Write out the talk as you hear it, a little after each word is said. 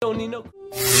money, no...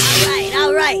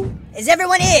 All right. Is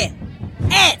everyone here?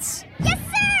 Ants! Yes,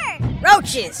 sir!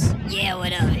 Roaches! Yeah,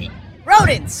 what of it?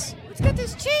 Rodents! Let's get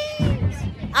this cheese!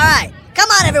 All right, come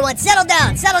on, everyone, settle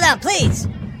down, please.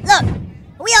 Look,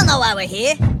 we all know why we're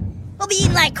here. We'll be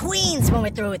eating like queens when we're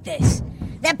through with this.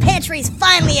 That pantry's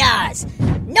finally ours.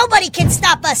 Nobody can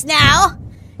stop us now.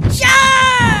 Charge!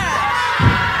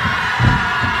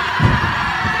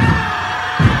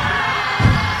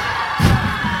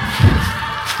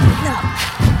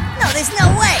 No, there's no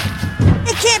way.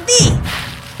 It can't be.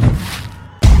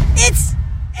 It's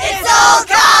Old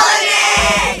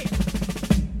Colony!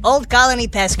 Old Colony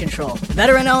Pest Control.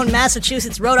 Veteran-owned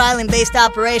Massachusetts, Rhode Island-based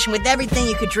operation with everything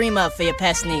you could dream of for your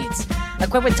pest needs.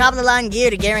 Equipped with top-of-the-line gear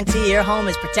to guarantee your home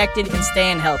is protected and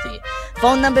staying healthy.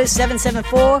 Phone number is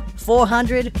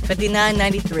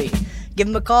 774-400-5993. Give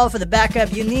them a call for the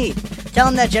backup you need. Tell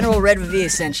them that General Red Revere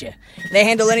sent you. They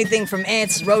handle anything from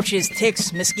ants, roaches,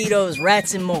 ticks, mosquitoes,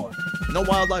 rats, and more. No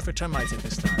wildlife or termites at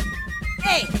this time.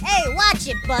 Hey, watch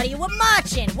it, buddy. We're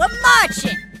marching.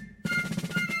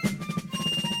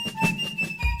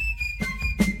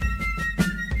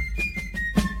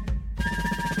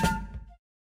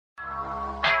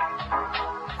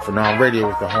 Phenom Radio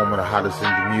is the home of the hottest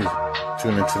indie music.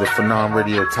 Tune into the Phenom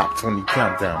Radio Top 20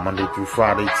 Countdown, Monday through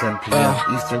Friday, 10 p.m.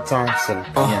 Eastern Time, 7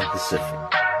 p.m. Pacific.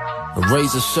 A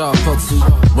razor sharp hustle,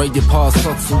 raid your paws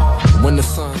hustle, when the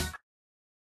sun...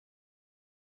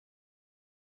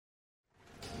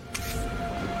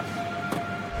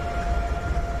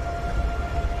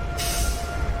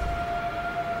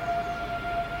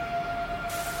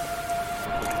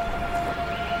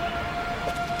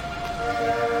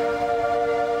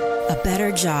 A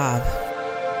better job,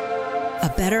 a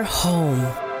better home,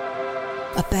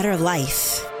 a better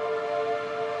life.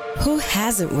 Who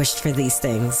hasn't wished for these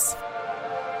things,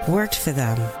 worked for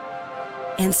them,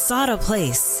 and sought a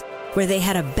place where they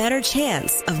had a better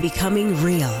chance of becoming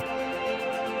real?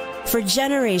 For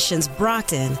generations,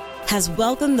 Brockton has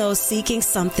welcomed those seeking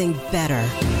something better.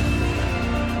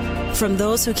 From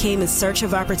those who came in search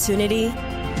of opportunity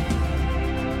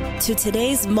to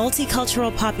today's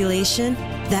multicultural population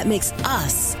that makes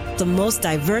us the most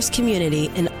diverse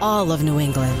community in all of New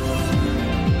England.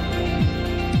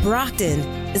 Brockton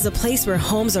is a place where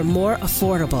homes are more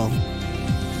affordable,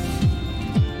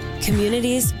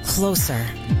 communities closer,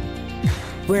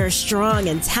 where a strong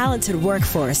and talented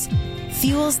workforce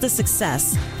fuels the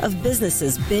success of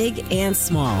businesses big and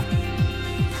small,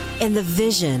 and the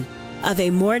vision of a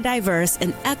more diverse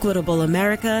and equitable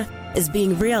America is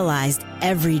being realized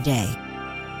every day.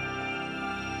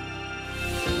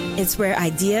 It's where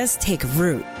ideas take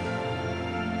root,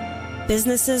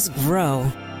 businesses grow,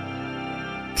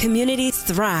 communities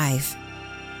thrive,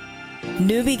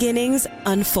 new beginnings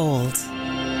unfold,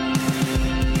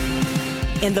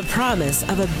 and the promise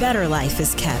of a better life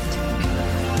is kept.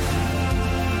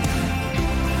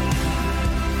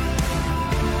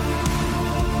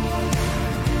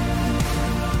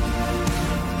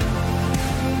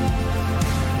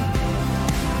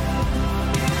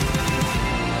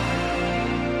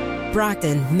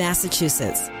 Brockton,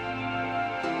 Massachusetts,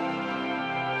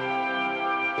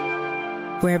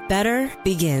 where better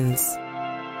begins.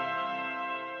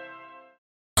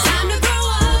 Time to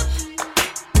grow up.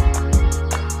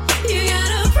 You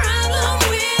got a problem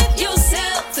with your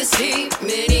self-esteem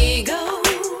and ego.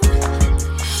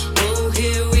 Oh,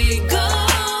 here we go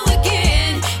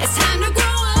again. It's time to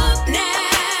grow up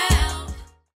now.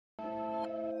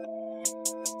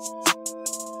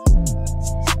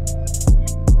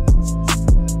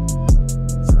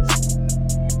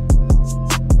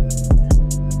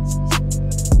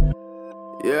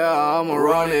 Yeah, I'ma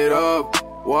run it up.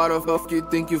 Why the fuck you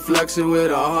think you flexing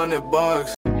with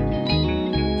 $100?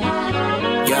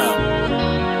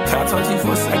 Yeah. Can I talk to you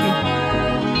for a second?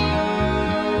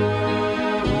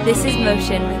 This is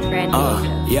Motion with Randy.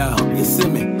 Yeah, you see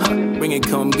me? Bring it,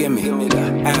 come get me.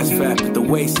 Ass fat, but the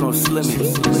waist no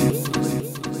slimming.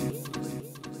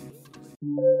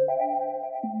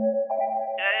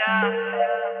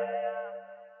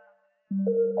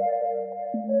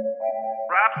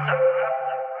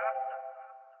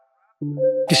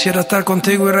 Quisiera estar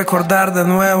contigo y recordar de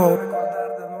nuevo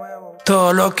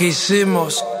todo lo que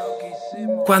hicimos,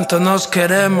 cuánto nos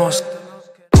queremos.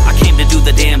 I came to do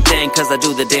the damn thing, cause I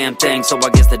do the damn thing, so I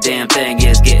guess the damn thing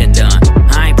is getting done.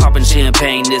 I ain't popping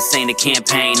champagne, this ain't a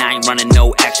campaign, I ain't running,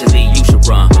 no, actually you should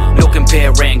run. No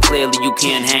comparing, clearly you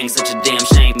can't hang, such a damn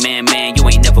shame, man, you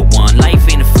ain't never won. Life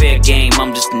ain't a fair game,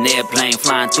 I'm just an airplane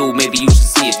flying through, maybe you should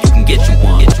see if you can get you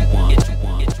one.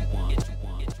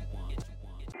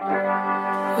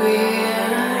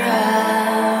 We're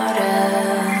out of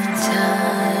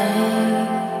time.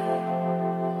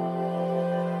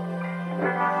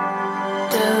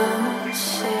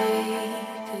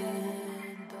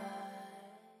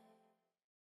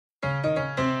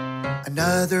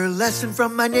 passing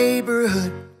from my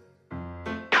neighborhood.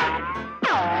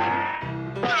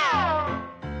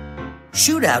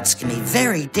 Shootouts can be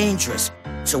very dangerous.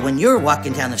 So when you're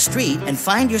walking down the street and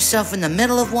find yourself in the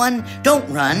middle of one, don't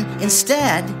run.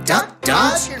 Instead, duck,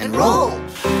 dodge, and roll.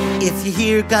 If you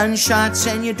hear gunshots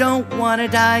and you don't want to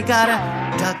die,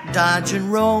 gotta duck, dodge,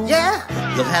 and roll. Yeah.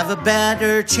 You'll have a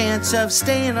better chance of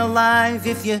staying alive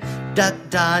if you duck,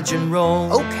 dodge, and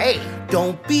roll. Okay.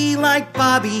 Don't be like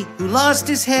Bobby, who lost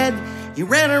his head. He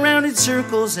ran around in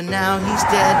circles and now he's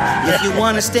dead. If you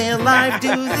want to stay alive,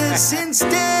 do this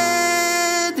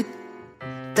instead.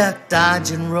 Duck,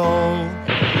 dodge, and roll.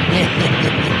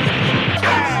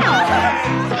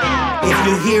 If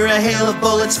you hear a hail of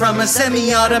bullets from a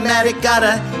semi-automatic,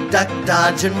 gotta duck,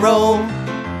 dodge, and roll.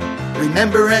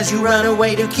 Remember as you run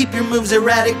away to keep your moves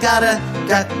erratic, gotta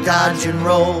duck, dodge, and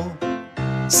roll.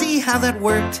 See how that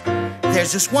worked?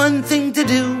 There's just one thing to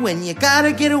do when you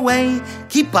gotta get away.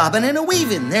 Keep bobbing and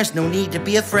a-weaving, there's no need to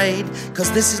be afraid,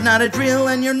 'cause this is not a drill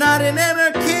and you're not an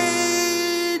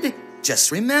anarchist.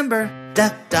 Just remember,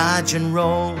 duck, dodge, and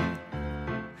roll.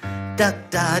 Duck,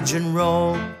 dodge, and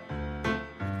roll.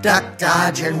 Duck,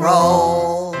 dodge, and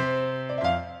roll.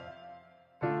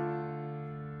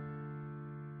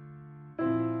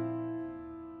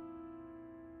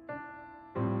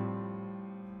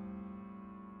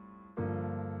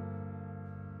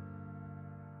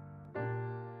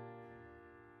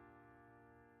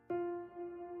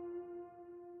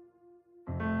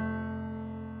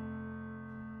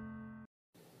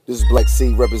 This is Black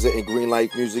C representing Green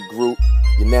Life Music Group.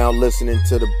 You're now listening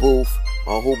to The Booth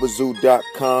on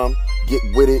hoobazoo.com. Get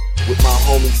with it with my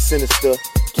homie Sinister.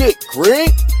 Get green!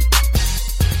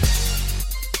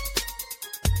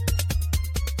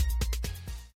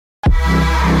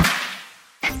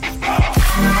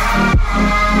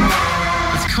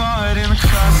 It's caught in the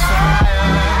crossfire.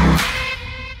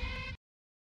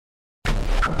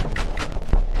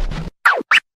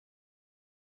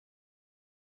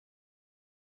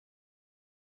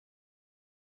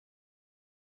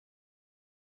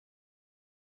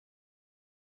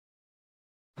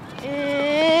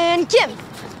 And Kim.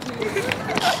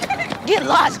 Get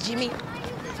lost, Jimmy.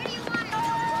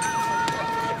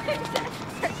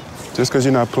 Just because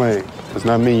you're not playing does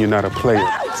not mean you're not a player.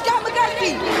 Scott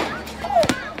McGusky.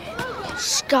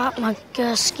 Scott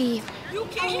McGusky.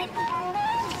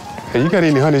 Hey, you got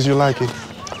any honeys you liking?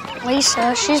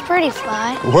 Lisa, she's pretty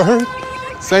fly. Word?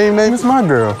 Same name as my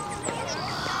girl.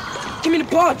 Give me the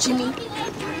ball, Jimmy.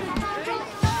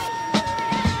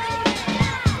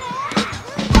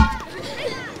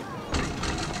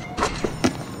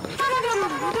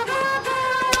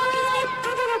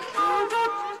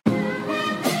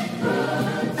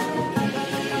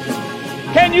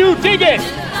 Can you dig it?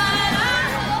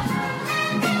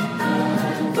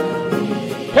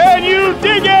 Can you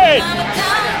dig it?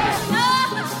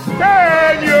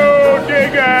 Can you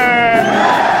dig it?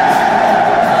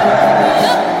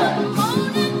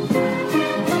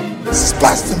 This is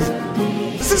blasphemy.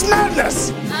 This is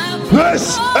madness.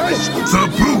 This is The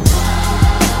Booth.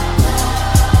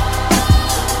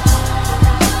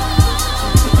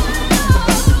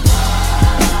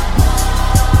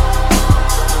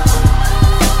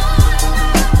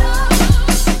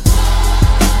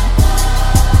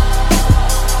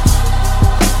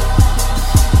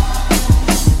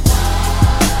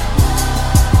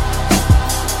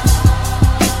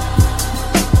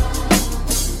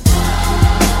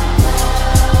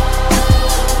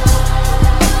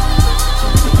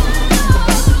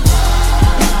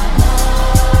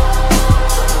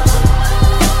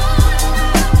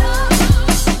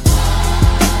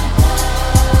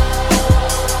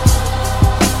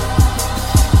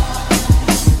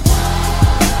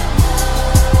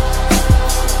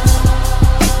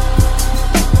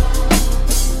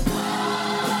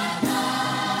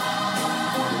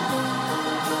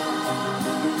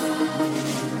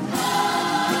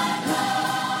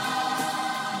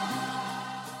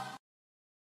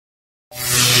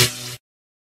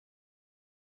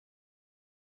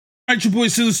 All right, your boy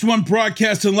Sinister One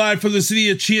broadcasting live from the City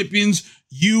of Champions.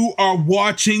 You are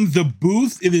watching The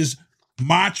Booth. It is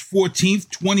March 14th,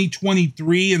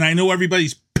 2023, and I know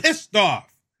everybody's pissed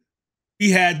off.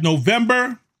 We had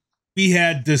November, we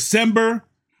had December,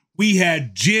 we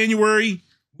had January,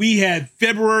 we had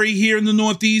February here in the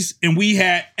Northeast, and we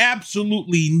had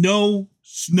absolutely no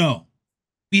snow.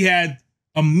 We had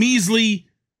a measly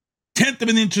 1/10 of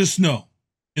an inch of snow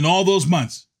in all those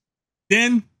months.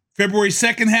 Then February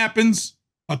 2nd happens,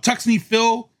 a Tuxney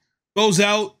Phil goes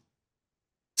out,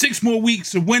 6 more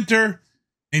weeks of winter,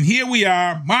 and here we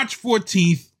are, March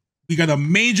 14th. We got a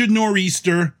major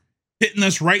nor'easter hitting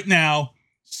us right now,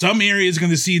 Some areas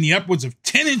going to see in the upwards of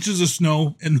 10 inches of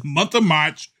snow in the month of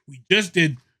March. We just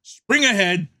did spring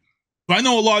ahead. So I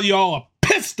know a lot of y'all are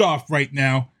pissed off right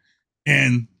now,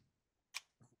 and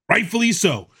rightfully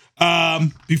so.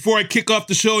 Before I kick off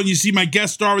the show, and you see my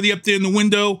guest already up there in the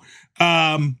window,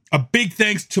 a big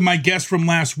thanks to my guests from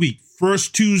last week.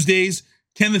 First Tuesdays,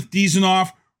 Kenneth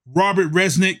Diezenoff, Robert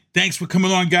Resnick. Thanks for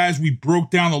coming on, guys. We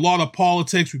broke down a lot of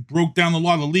politics. We broke down a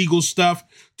lot of legal stuff,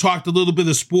 talked a little bit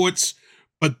of sports.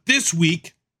 But this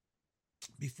week,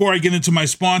 before I get into my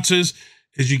sponsors,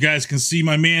 as you guys can see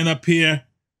my man up here,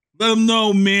 let him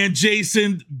know, man,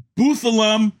 Jason, Booth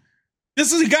alum.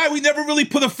 This is a guy we never really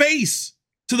put a face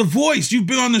to the voice. You've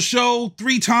been on the show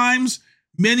 3 times,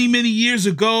 many, many years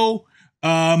ago.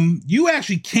 You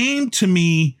actually came to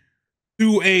me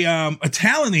through a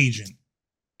talent agent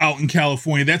out in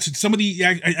California. That's somebody,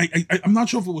 I'm not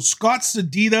sure if it was Scott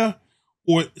Sedita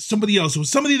or somebody else. It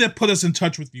was somebody that put us in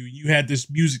touch with you. You had this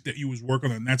music that you was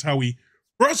working on. That's how we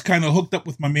first kind of hooked up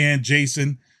with my man,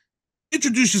 Jason.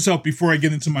 Introduce yourself before I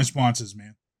get into my sponsors,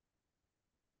 man.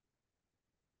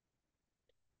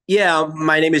 Yeah,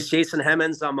 my name is Jason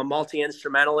Hemmens. I'm a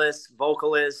multi-instrumentalist,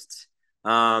 vocalist.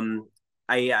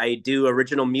 I do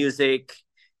original music.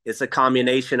 It's a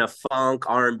combination of funk,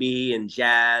 R&B, and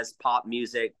jazz, pop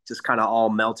music, just kind of all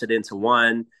melted into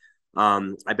one.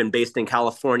 I've been based in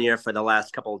California for the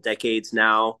last couple of decades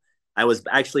now. I was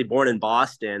actually born in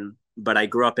Boston, but I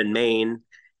grew up in Maine,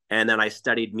 and then I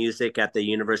studied music at the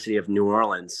University of New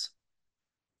Orleans.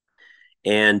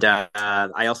 And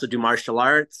I also do martial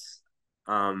arts.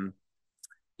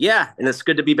 Yeah, and it's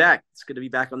good to be back. It's good to be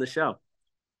back on the show.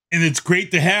 And it's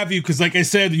great to have you because, like I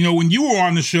said, when you were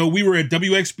on the show, we were at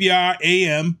WXBR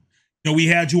AM. We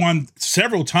had you on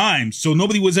several times, so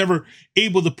nobody was ever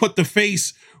able to put the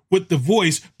face with the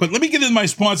voice. But let me get into my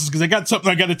sponsors because I got something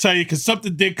I got to tell you because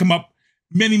something did come up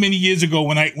many, many years ago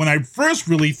when I first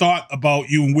really thought about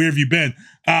you and where have you been.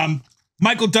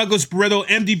 Michael Douglas Barreto,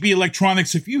 MDB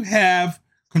Electronics. If you have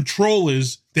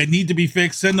controllers that need to be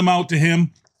fixed, send them out to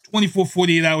him. 24,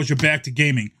 48 hours, you're back to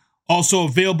gaming. Also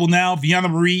available now, Viana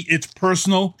Marie, It's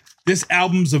Personal. This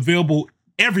album's available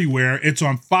everywhere. It's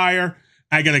on fire.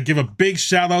 I got to give a big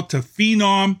shout out to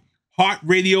Phenom, Hot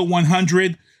Radio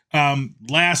 100.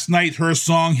 Last night, her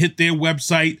song hit their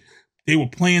website. They were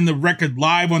playing the record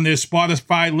live on their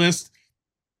Spotify list.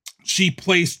 She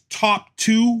placed top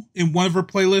 2 in one of her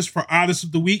playlists for Artist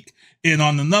of the Week. And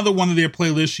on another one of their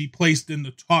playlists, she placed in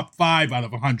the top 5 out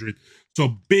of 100.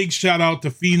 So big shout out to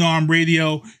Phenom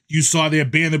Radio. You saw their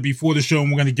banner before the show, and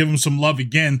we're going to give them some love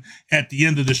again at the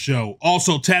end of the show.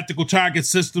 Also, Tactical Target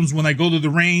Systems. When I go to the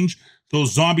range,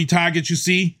 those zombie targets you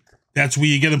see, that's where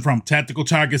you get them from,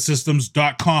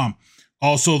 tacticaltargetsystems.com.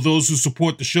 Also, those who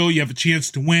support the show, you have a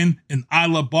chance to win an I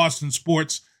Love Boston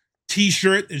Sports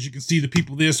t-shirt. As you can see, the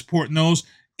people there supporting those.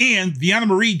 And Viana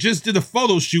Marie just did a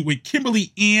photo shoot with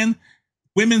Kimberly Ann,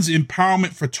 Women's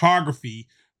Empowerment Photography.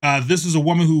 This is a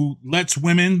woman who lets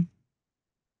women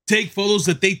take photos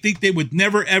that they think they would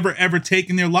never, ever, ever take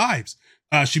in their lives.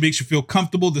 She makes you feel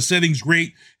comfortable. The setting's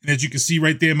great. And as you can see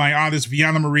right there, my artist,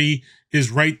 Viana Marie, is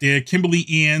right there. Kimberly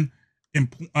Ann,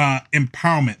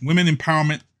 Empowerment, Women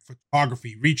Empowerment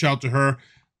Photography. Reach out to her.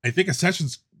 I think a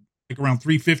session's like around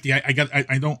 $350.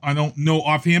 I don't know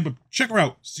offhand, but check her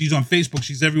out. She's on Facebook.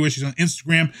 She's everywhere. She's on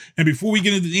Instagram. And before we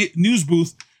get into the news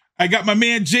booth, I got my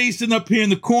man Jason up here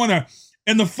in the corner.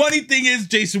 And the funny thing is,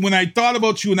 Jason, when I thought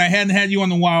about you and I hadn't had you on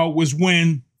the while was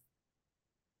when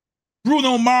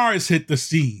Bruno Mars hit the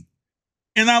scene.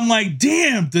 And I'm like,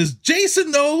 damn, does Jason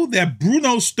know that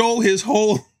Bruno stole his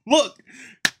whole look?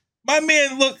 My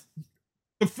man, look,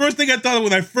 the first thing I thought of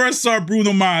when I first saw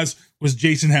Bruno Mars was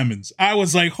Jason Hemmens. I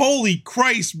was like, holy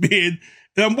Christ, man.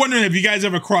 And I'm wondering if you guys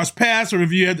ever crossed paths or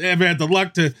if you ever had the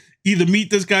luck to either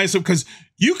meet this guy. So, because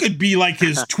you could be like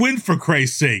his twin, for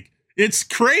Christ's sake. It's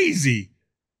crazy.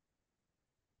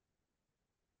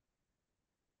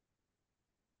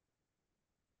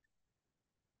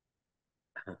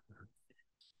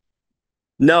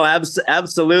 No,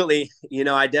 absolutely.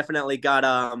 I definitely got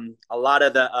a lot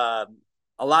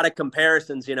of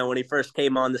comparisons. When he first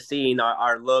came on the scene,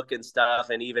 our look and stuff,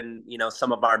 and even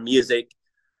some of our music.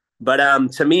 But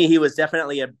to me, he was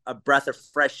definitely a breath of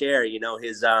fresh air.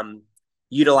 His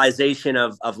utilization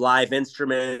of live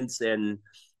instruments and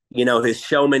his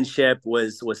showmanship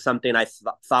was something I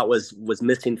thought was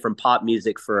missing from pop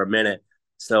music for a minute.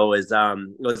 So it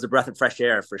was a breath of fresh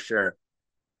air for sure.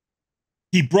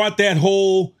 He brought that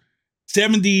whole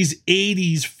 70s,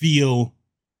 80s feel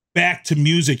back to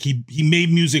music. He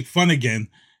made music fun again.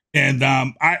 And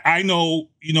I know,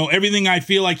 everything I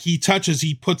feel like he touches,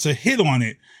 he puts a hit on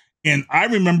it. And I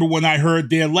remember when I heard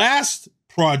their last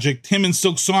project. Him and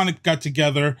Silk Sonic got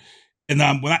together, and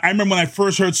I remember when I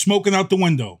first heard "Smoking Out the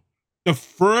Window." The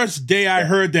first day I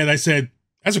heard that, I said,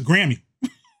 "That's a Grammy."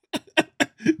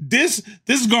 This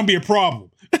is going to be a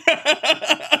problem.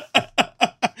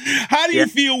 How do you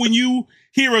feel when you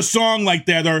hear a song like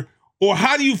that, or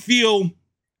how do you feel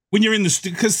when you're in the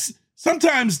studio? Because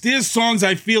sometimes there's songs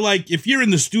I feel like if you're in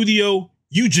the studio,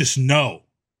 you just know.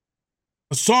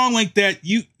 A song like that,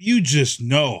 you just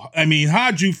know. I mean,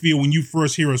 how'd you feel when you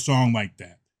first hear a song like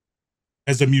that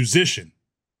as a musician?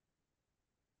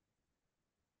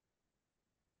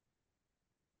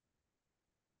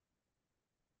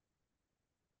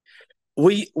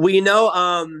 We know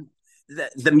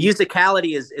the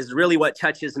musicality is really what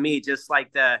touches me, just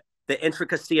like the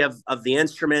intricacy of the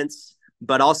instruments,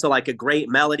 but also like a great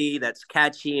melody that's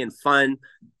catchy and fun.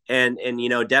 And you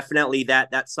know, definitely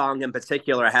that song in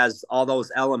particular has all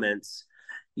those elements,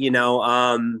 you know.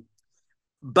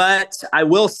 But I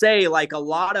will say, like, a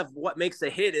lot of what makes a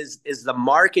hit is the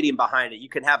marketing behind it. You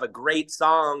can have a great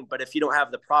song, but if you don't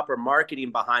have the proper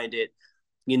marketing behind it,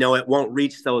 you know, it won't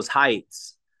reach those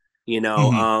heights, you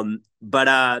know.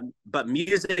 But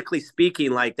musically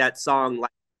speaking, like that song,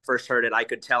 like I first heard it, I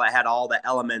could tell it had all the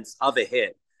elements of a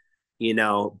hit, you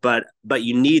know, but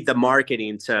you need the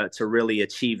marketing to really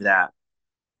achieve that.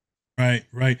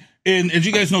 Right. And as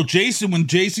you guys know, when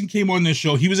Jason came on this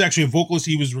show, he was actually a vocalist.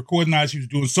 He was recording eyes. He was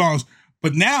doing songs.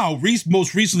 But now,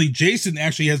 most recently, Jason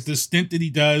actually has this stint that he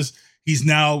does. He's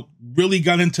now really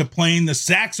got into playing the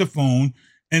saxophone.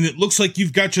 And it looks like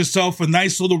you've got yourself a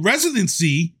nice little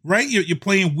residency, right? You're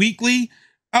playing weekly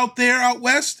out there, out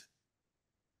west?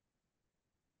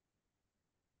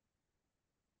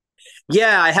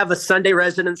 Yeah, I have a Sunday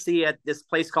residency at this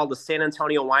place called the San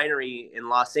Antonio Winery in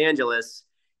Los Angeles.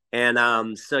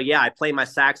 And so yeah, I play my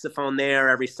saxophone there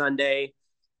every Sunday,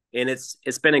 and it's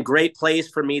been a great place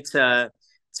for me to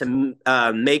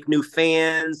make new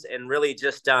fans and really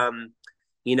just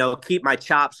you know, keep my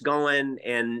chops going,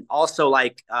 and also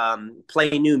like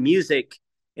play new music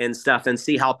and stuff and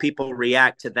see how people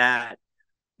react to that.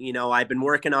 You know, I've been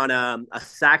working on a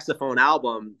saxophone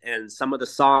album, and some of the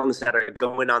songs that are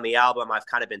going on the album I've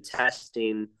kind of been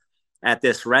testing at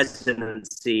this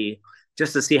residency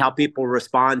just to see how people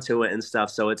respond to it and stuff.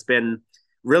 So it's been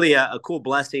really a cool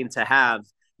blessing to have,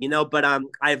 you know. But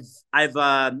I've been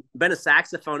a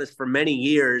saxophonist for many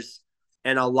years,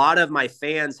 and a lot of my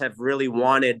fans have really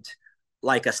wanted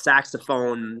like a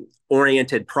saxophone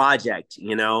oriented project,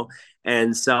 you know.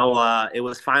 And so it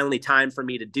was finally time for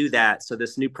me to do that. So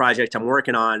this new project I'm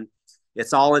working on,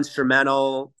 it's all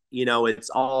instrumental, you know, it's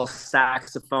all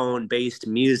saxophone based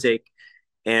music.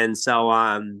 And so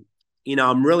you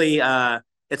know, I'm really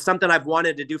it's something I've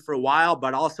wanted to do for a while,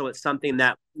 but also it's something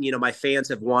that, you know, my fans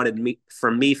have wanted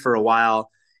from me for a while.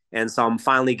 And so I'm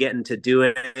finally getting to do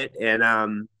it.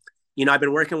 And you know, I've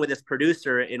been working with this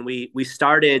producer, and we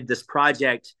started this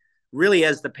project really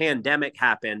as the pandemic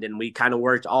happened, and we kind of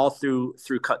worked all through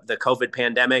the COVID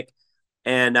pandemic.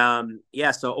 And yeah,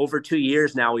 so over 2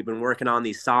 years now we've been working on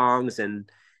these songs and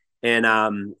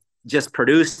just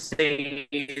producing,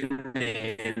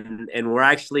 and we're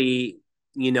actually,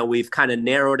 you know, we've kind of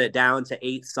narrowed it down to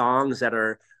 8 songs that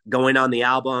are going on the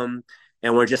album,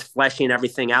 and we're just fleshing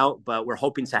everything out. But we're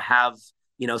hoping to have,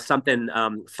 you know, something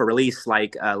for release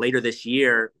like later this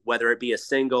year, whether it be a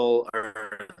single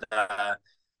or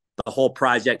the whole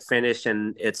project finished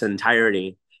in its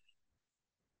entirety.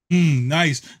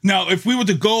 Nice. Now, if we were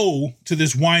to go to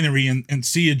this winery and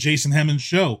see a Jason Hemmens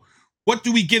show, what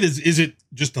do we get? Is it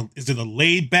a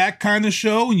laid back kind of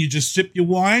show and you just sip your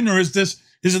wine, or is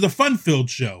it a fun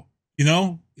filled show? You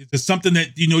know, is it something that,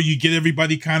 you know, you get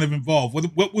everybody kind of involved?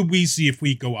 What would we see if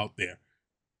we go out there?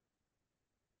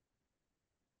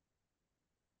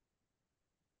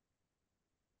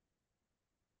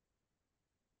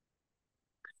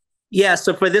 Yeah,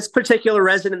 so for this particular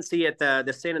residency at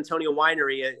the San Antonio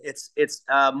Winery, it's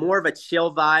more of a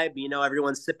chill vibe. You know,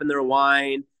 everyone's sipping their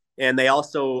wine, and they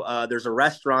also there's a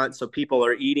restaurant, so people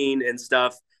are eating and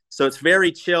stuff. So it's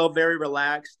very chill, very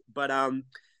relaxed. But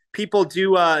people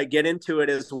do get into it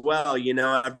as well. You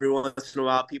know, every once in a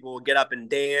while, people will get up and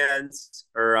dance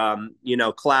or you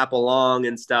know, clap along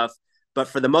and stuff. But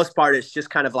for the most part, it's just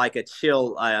kind of like a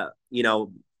chill, you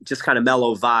know, just kind of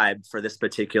mellow vibe for this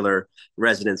particular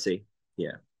residency.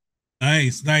 Yeah.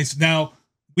 Nice. Now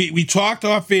we talked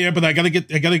off air, but I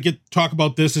gotta talk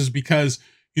about this, is because,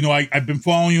 you know, I've been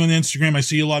following you on Instagram. I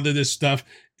see a lot of this stuff,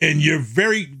 and you're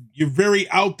very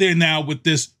out there now with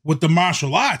the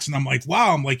martial arts. And I'm like,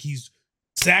 wow, he's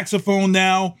saxophone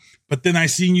now, but then I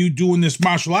seen you doing this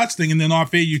martial arts thing. And then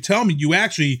off air, you tell me you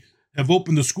actually have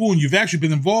opened the school, and you've actually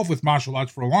been involved with martial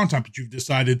arts for a long time, but you've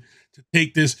decided to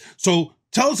take this. So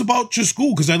tell us about your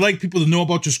school, because I'd like people to know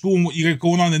about your school and what you got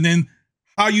going on, and then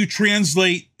how you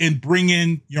translate and bring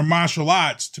in your martial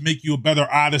arts to make you a better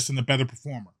artist and a better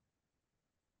performer.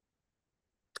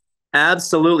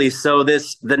 Absolutely. So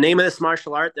the name of this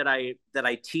martial art that I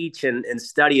teach and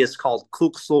study is called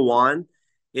Kuk Sool.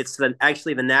 It's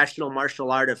actually the national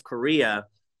martial art of Korea,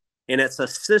 and it's a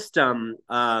system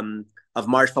of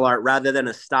martial art rather than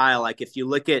a style. Like if you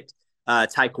look at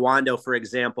Taekwondo, for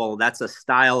example, that's a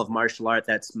style of martial art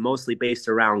that's mostly based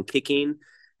around kicking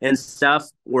and stuff.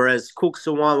 Whereas Kuk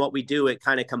Sool, what we do, it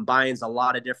kind of combines a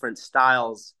lot of different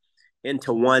styles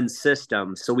into one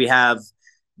system. So we have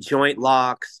joint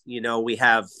locks, we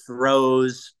have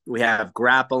throws, we have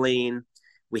grappling,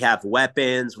 we have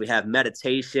weapons, we have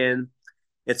meditation.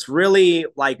 It's really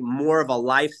like more of a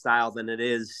lifestyle than it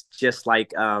is just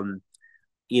like a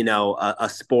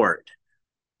sport.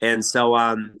 And so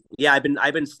I've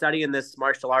been studying this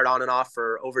martial art on and off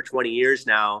for over 20 years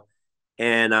now.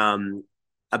 And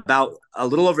about a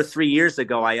little over 3 years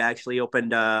ago, I actually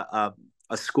opened a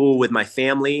school with my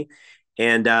family.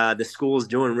 And the school is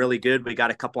doing really good. We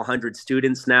got a couple hundred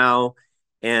students now,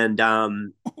 and I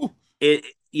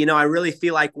really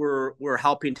feel like we're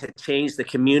helping to change the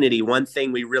community. One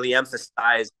thing we really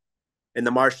emphasize in the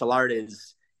martial art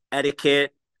is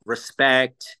etiquette,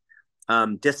 respect,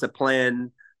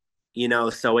 discipline.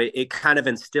 So it kind of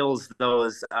instills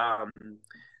those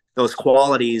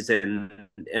qualities in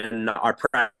our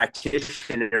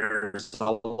practitioners.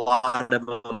 A lot of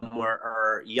them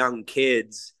are young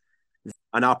kids.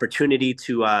 An opportunity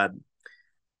to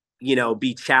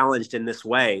be challenged in this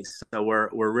way. So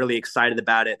we're really excited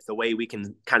about it. The way we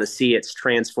can kind of see it's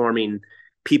transforming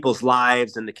people's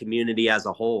lives and the community as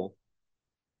a whole.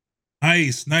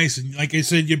 Nice. And like I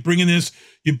said, you bring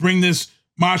this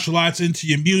martial arts into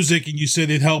your music, and you said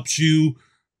it helps you,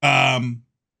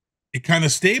 it kind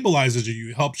of stabilizes you.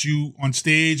 It helps you on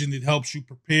stage, and it helps you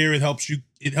prepare. It helps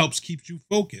keep you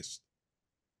focused.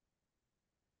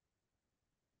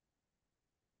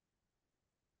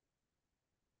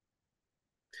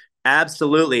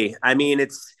 Absolutely. I mean,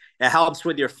 it helps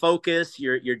with your focus,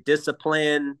 your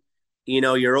discipline,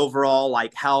 your overall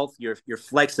like health, your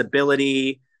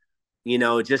flexibility,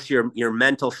 just your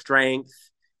mental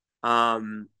strength.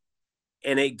 And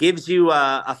it gives you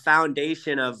a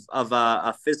foundation of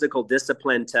a physical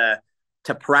discipline to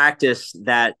practice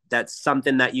that's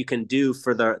something that you can do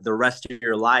for the rest of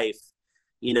your life.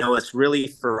 It's really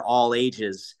for all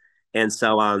ages. And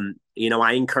so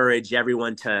I encourage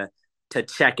everyone to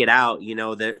check it out.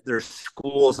 There's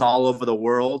schools all over the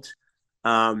world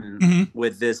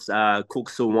with this Kuk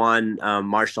Sool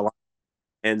martial art.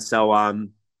 And so, I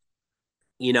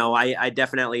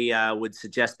definitely would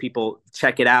suggest people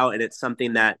check it out. And it's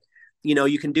something that,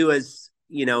 you can do as,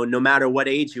 no matter what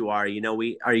age you are.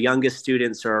 Our youngest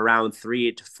students are around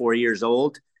 3 to 4 years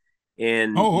old.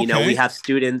 And, we have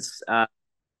students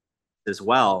as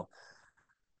well.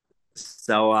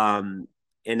 So,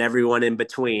 and everyone in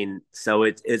between. So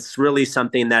it's really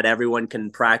something that everyone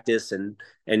can practice and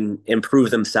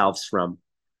improve themselves from.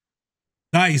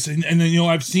 Nice. And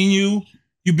I've seen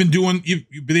you've been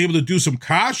able to do some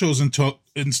car shows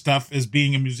and stuff as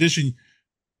being a musician.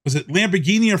 Was it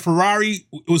Lamborghini or Ferrari?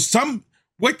 It was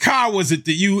what car was it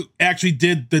that you actually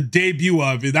did the debut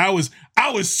of? And I was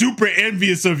super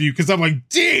envious of you, because I'm like,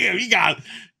 damn, you got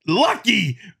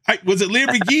lucky. Was it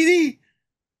Lamborghini?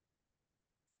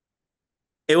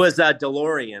 It was a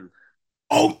DeLorean.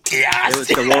 Oh, yes! It was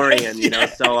DeLorean,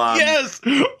 yes, so... yes!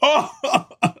 Oh.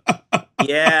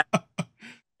 Yeah.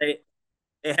 They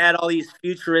had all these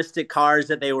futuristic cars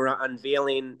that they were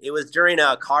unveiling. It was during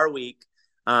a car week.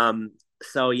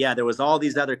 So, yeah, there was all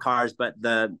these other cars, but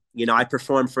I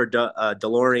performed for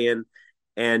DeLorean.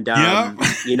 And,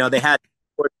 they had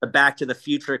the Back to the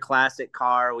Future classic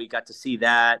car. We got to see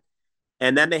that.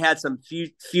 And then they had some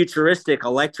futuristic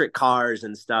electric cars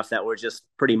and stuff that were just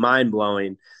pretty mind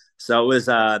blowing. So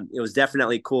it was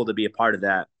definitely cool to be a part of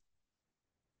that.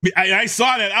 I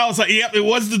saw that. I was like, yep, it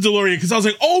was the DeLorean, because I was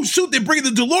like, oh shoot, they're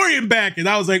bringing the DeLorean back, and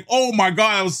I was like, oh my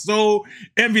god, I was so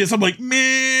envious. I'm like,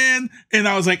 man, and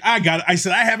I was like, I got it. I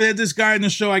said, I haven't had this guy in the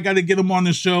show. I got to get him on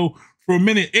the show for a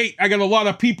minute. Hey, I got a lot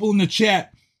of people in the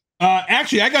chat.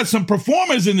 Actually, I got some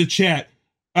performers in the chat.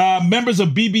 Members of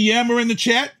BBM are in the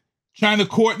chat. China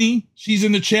Courtney, she's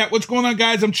in the chat. What's going on,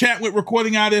 guys? I'm chatting with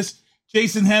recording artist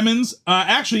Jason Hemmens.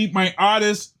 Actually, my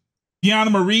artist, Deanna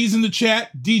Marie's in the chat.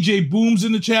 DJ Boom's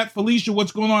in the chat. Felicia,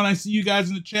 what's going on? I see you guys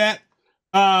in the chat.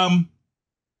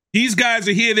 These guys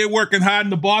are here. They're working hard in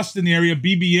the Boston area.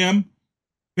 BBM,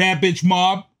 Bad Bitch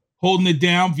Mob, holding it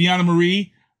down, Viana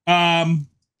Marie.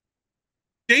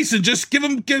 Jason, just give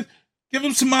him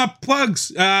some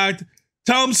plugs.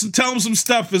 Tell him some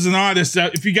stuff as an artist.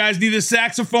 If you guys need a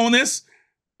saxophonist,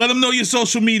 let them know your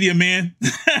social media, man.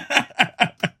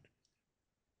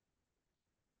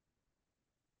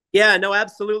 Yeah, no,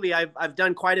 absolutely. I've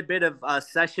done quite a bit of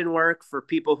session work for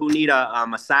people who need a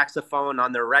saxophone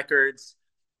on their records.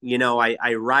 You know,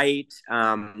 I write.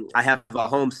 I have a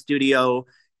home studio,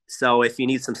 so if you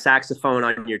need some saxophone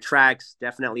on your tracks,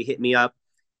 definitely hit me up.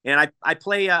 And I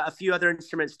play a few other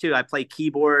instruments too. I play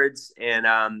keyboards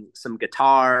and some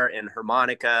guitar and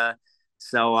harmonica.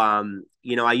 So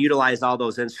you know, I utilize all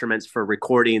those instruments for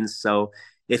recordings. So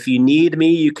if you need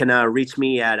me, you can reach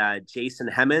me at Jason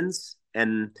Hemmens,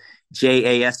 and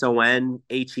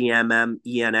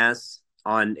JasonHemmens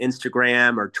on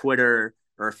Instagram or Twitter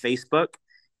or Facebook.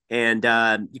 And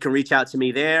you can reach out to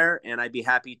me there, and I'd be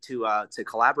happy to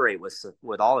collaborate with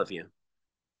all of you.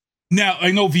 Now,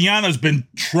 I know Viana's been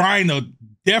trying to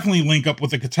definitely link up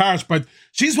with a guitarist, but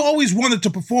she's always wanted to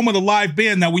perform with a live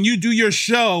band. Now, when you do your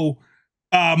show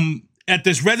at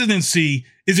this residency,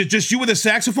 is it just you with a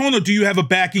saxophone, or do you have a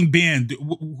backing band?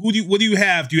 What do you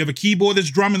have? Do you have a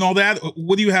keyboardist, drum, and all that?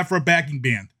 What do you have for a backing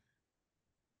band?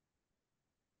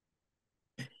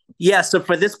 Yeah, so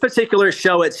for this particular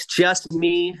show, it's just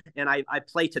me, and I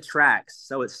play to tracks.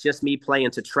 So it's just me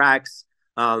playing to tracks.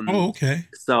 Oh, okay.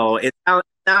 So it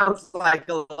sounds like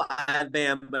a live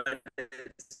band, but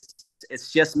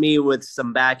it's just me with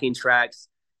some backing tracks.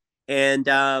 And,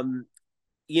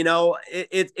 you know,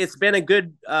 it's been a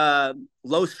good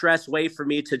low stress way for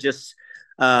me to just,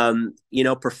 you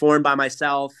know, perform by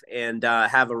myself and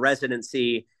have a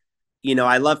residency. You know,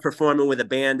 I love performing with a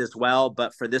band as well,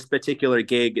 but for this particular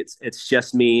gig, it's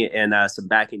just me and some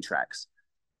backing tracks.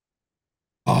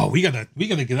 Oh, we gotta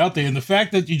get out there. And the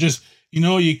fact that you just, you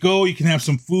know, you go, you can have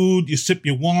some food, you sip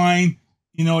your wine,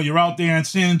 you know, you're out there in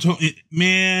San Antonio,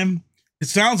 man, it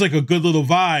sounds like a good little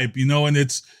vibe, you know, and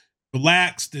it's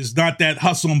relaxed. There's not that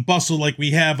hustle and bustle like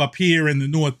we have up here in the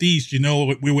Northeast, you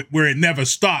know, where it never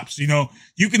stops. You know,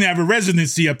 you can have a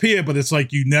residency up here, but it's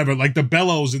like you never, like the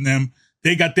Bellows and them,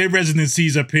 they got their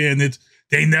residencies up here, and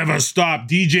they never stop.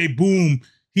 DJ Boom,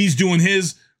 he's doing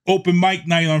his open mic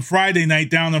night on Friday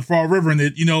night down in Fall River, and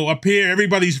you know, up here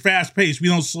everybody's fast paced. We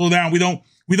don't slow down. We don't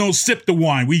sip the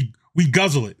wine. We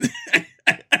guzzle it.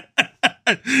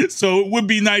 So it would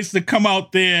be nice to come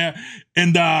out there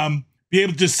and be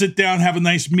able to just sit down, have a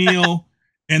nice meal,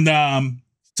 and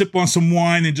sip on some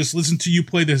wine and just listen to you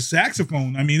play the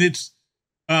saxophone. I mean,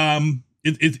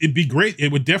 it'd be great.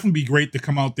 It would definitely be great to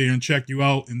come out there and check you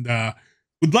out, and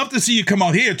would love to see you come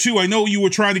out here too. I know you were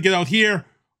trying to get out here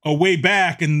way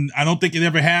back, and I don't think it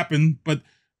ever happened, but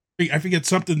I forget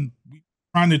something.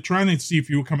 Trying to see if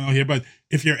you were coming out here, but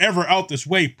if you're ever out this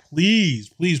way,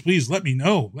 please let me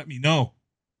know.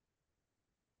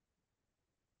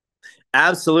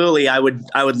 Absolutely. I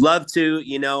would love to.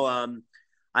 You know,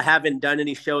 I haven't done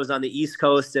any shows on the East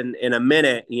Coast in a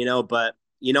minute, you know, but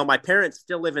you know, my parents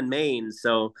still live in Maine,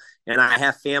 so, and I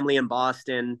have family in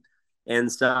Boston,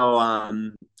 and so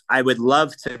I would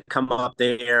love to come up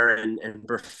there and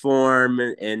perform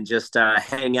and just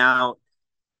hang out,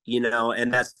 you know,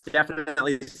 and that's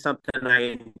definitely something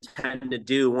I intend to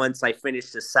do once I finish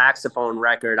the saxophone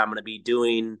record. I'm going to be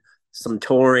doing some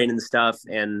touring and stuff,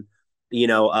 and you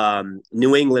know,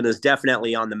 New England is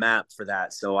definitely on the map for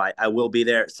that, so I will be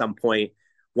there at some point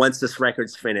once this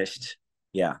record's finished.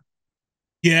 Yeah.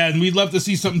 Yeah, and we'd love to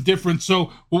see something different.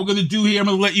 So what we're going to do here, I'm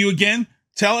going to let you again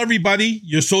tell everybody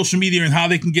your social media and how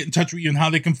they can get in touch with you and how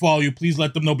they can follow you. Please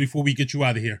let them know before we get you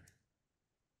out of here.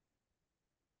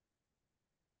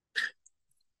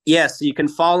 Yes, you can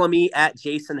follow me at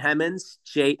Jason Hemmens,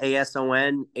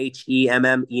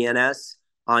 JasonHemmens,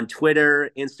 on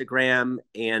Twitter, Instagram,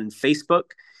 and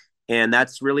Facebook. And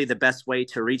that's really the best way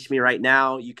to reach me right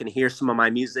now. You can hear some of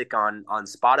my music on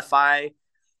Spotify.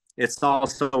 It's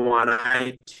also on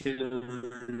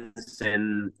iTunes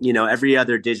and, you know, every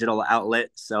other digital outlet.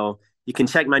 So you can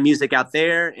check my music out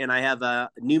there. And I have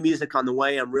new music on the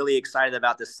way. I'm really excited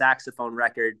about this saxophone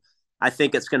record. I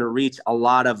think it's going to reach a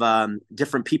lot of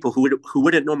different people who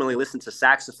wouldn't normally listen to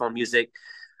saxophone music.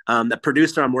 The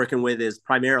producer I'm working with is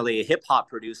primarily a hip hop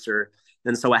producer.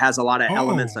 And so it has a lot of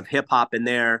elements of hip hop in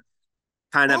there,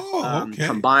 kind of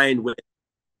combined with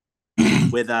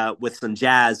some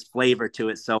jazz flavor to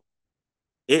it. So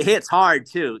it hits hard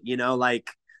too, you know, like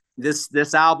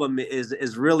this album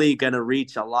is really going to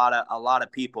reach a lot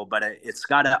of people, but it's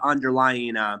got an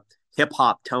underlying hip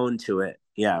hop tone to it.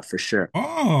 Yeah, for sure.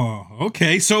 Oh,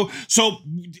 okay. So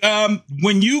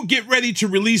when you get ready to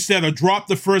release that or drop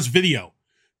the first video,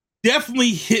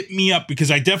 definitely hit me up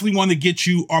because I definitely want to get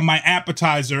you on my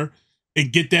appetizer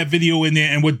and get that video in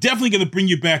there. And we're definitely going to bring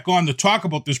you back on to talk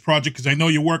about this project because I know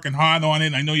you're working hard on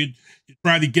it. I know you're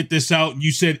trying to get this out. And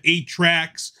you said 8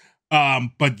 tracks.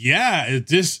 But yeah,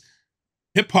 this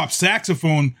hip hop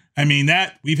saxophone. I mean,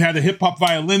 that we've had a hip hop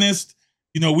violinist.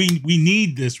 You know, we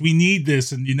need this. We need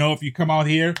this. And, you know, if you come out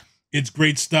here, it's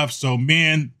great stuff. So,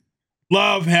 man,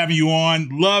 love having you on.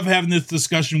 Love having this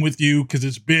discussion with you because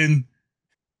it's been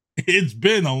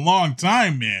a long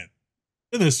time, man.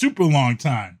 It's been a super long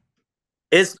time.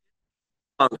 It's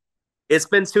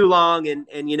been too long,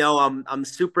 and you know, I'm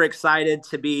super excited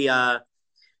to be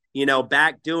you know,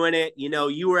 back doing it. You know,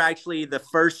 you were actually the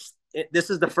first. This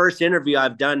is the first interview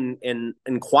I've done in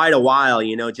quite a while.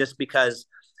 You know, just because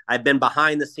I've been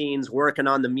behind the scenes working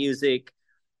on the music,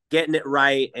 getting it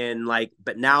right, and like,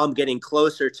 but now I'm getting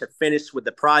closer to finish with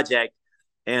the project.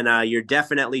 And you're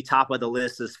definitely top of the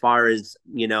list as far as,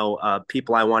 you know,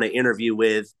 people I want to interview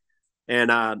with.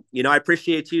 And, you know, I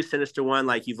appreciate you, Sinister One.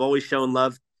 Like, you've always shown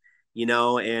love, you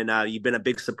know, and you've been a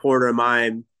big supporter of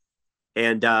mine.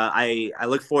 And I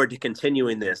look forward to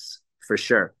continuing this for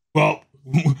sure. Well,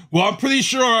 I'm pretty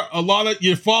sure a lot of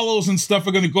your follows and stuff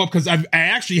are going to go up because I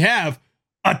actually have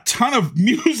a ton of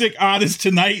music artists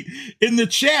tonight in the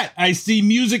chat. I see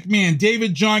Music Man,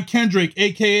 David John Kendrick,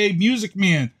 a.k.a. Music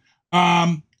Man.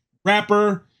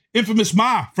 Rapper Infamous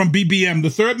Ma from BBM, the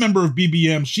third member of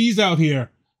BBM. She's out here.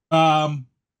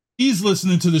 He's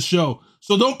listening to the show.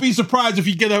 So don't be surprised if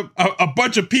you get a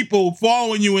bunch of people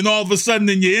following you and all of a sudden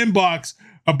in your inbox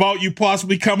about you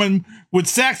possibly coming with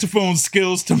saxophone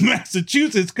skills to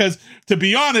Massachusetts. Because to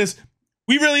be honest,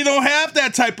 we really don't have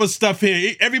that type of stuff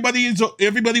here. Everybody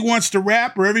wants to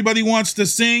rap or everybody wants to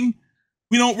sing.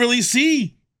 We don't really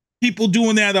see people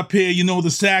doing that up here, you know, the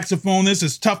saxophonist.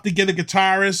 It's tough to get a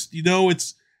guitarist, you know,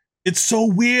 it's so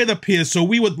weird up here. So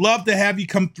we would love to have you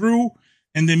come through,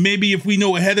 and then maybe if we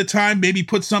know ahead of time, maybe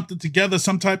put something together,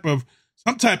 some type of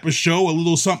show, a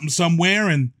little something somewhere,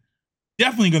 and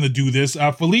definitely going to do this.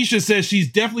 Felicia says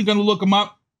she's definitely going to look him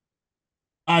up.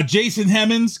 Jason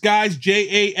Hemmens, guys,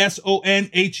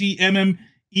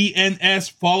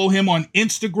 JASONHEMMENS. Follow him on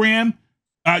Instagram.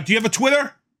 Do you have a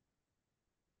Twitter?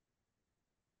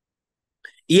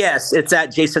 Yes, it's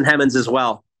at Jason Hemmens as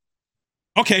well.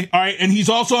 Okay, all right, and he's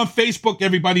also on Facebook,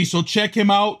 everybody. So check him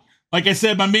out. Like I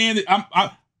said, my man,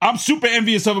 I'm super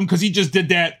envious of him because he just did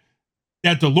that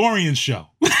DeLorean show.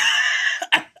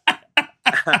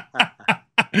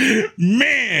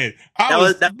 Man,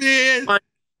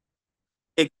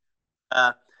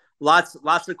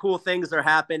 lots of cool things are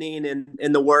happening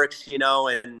in the works, you know,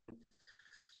 and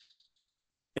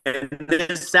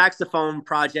this saxophone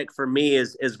project for me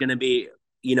is going to be,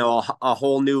 you know, a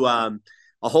whole new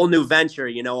venture,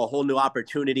 you know, a whole new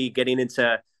opportunity, getting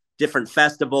into different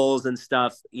festivals and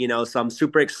stuff, you know, so I'm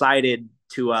super excited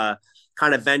to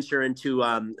kind of venture into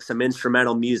some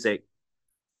instrumental music.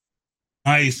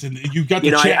 Nice. And you got the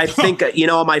you know, chat. I think, you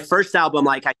know, on my first album,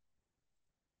 on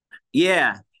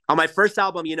my first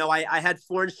album, you know, I had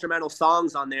 4 instrumental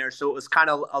songs on there, so it was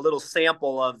kind of a little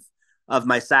sample of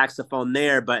my saxophone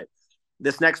there. But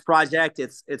this next project,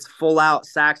 it's full out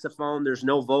saxophone. There's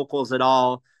no vocals at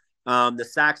all. The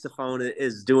saxophone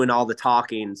is doing all the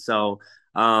talking. So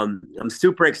I'm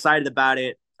super excited about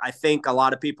it. I think a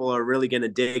lot of people are really going to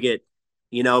dig it,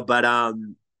 you know, but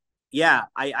yeah,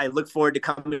 I look forward to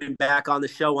coming back on the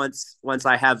show once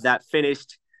I have that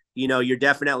finished. You know, you're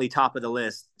definitely top of the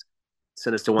list,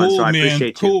 Sinister One. Cool, so I man.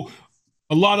 appreciate you. Cool.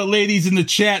 A lot of ladies in the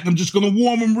chat, and I'm just going to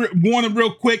warn him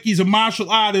real quick. He's a martial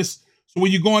artist. So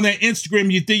when you go on that Instagram,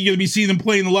 you think you're going to be seeing him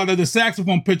playing a lot of the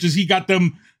saxophone pictures. He got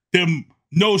them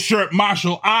no shirt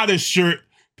martial artist shirt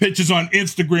pictures on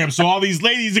Instagram. So all these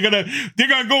ladies they're gonna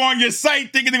go on your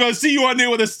site thinking they're gonna see you on there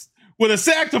with a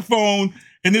saxophone,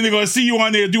 and then they're gonna see you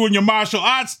on there doing your martial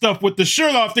arts stuff with the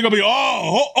shirt off. They're gonna be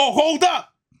hold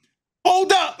up.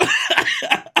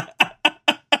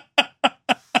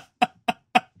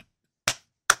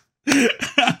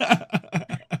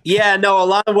 Yeah, no, a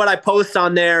lot of what I post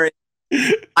on there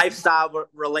is lifestyle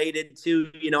related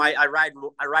to, you know, I ride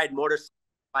motorcycles.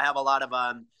 I have a lot of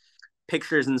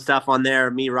pictures and stuff on there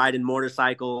of me riding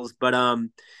motorcycles, but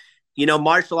you know,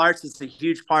 martial arts is a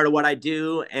huge part of what I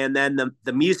do. And then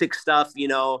the music stuff, you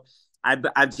know,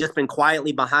 I've just been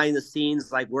quietly behind the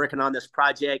scenes, like working on this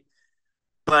project.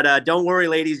 But don't worry,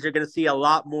 ladies, you're gonna see a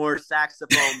lot more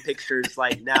saxophone pictures.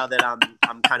 Like now that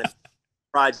I'm kind of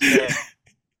project,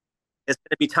 it's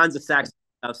gonna be tons of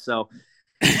saxophone stuff. So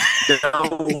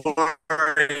don't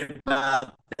worry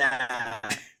about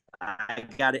that. I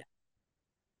got it.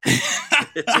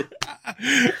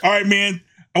 All right, man.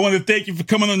 I want to thank you for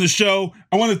coming on the show.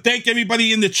 I want to thank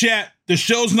everybody in the chat. The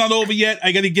show's not over yet.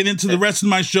 I got to get into the rest of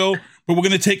my show, but we're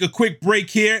going to take a quick break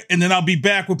here, and then I'll be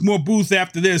back with more Booth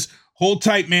after this. Hold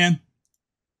tight, man.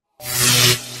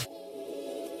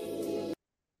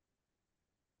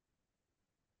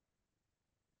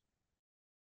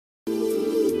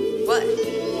 What?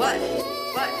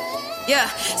 Yeah,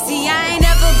 see, I ain't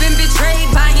ever been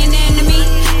betrayed by an enemy.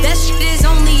 That shit is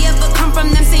only ever come from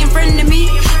them saying friend to me.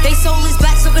 They soul is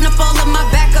black, soaking up all of my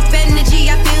backup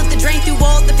energy. I feel the drain through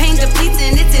all the pain, depletes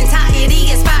in its entirety.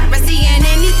 It's piracy, and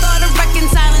any thought of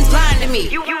reconciling blind to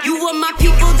me. You were my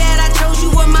people that I chose,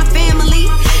 you were my family.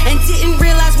 And didn't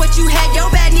realize what you had, your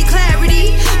bad need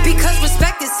clarity. Because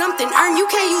respect is something earned, you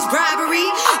can't use bribery.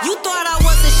 You thought I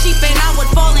was a sheep and I would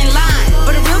fall in line.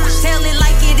 But a real bitch tell it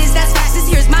like it is, that's fast, this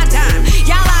here's my time.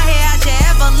 Y'all out here out your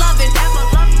ever loving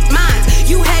minds.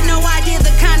 You had no idea the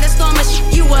kind of storm of shit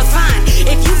you would find.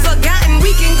 If you forgotten,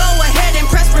 we can go ahead and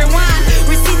press rewind.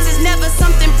 Receipts is never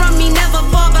something from me, never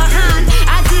fall behind.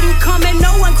 I didn't come at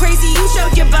no one crazy, you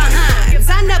showed your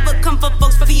behinds. I never come for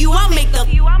folks, but for you, I'll make the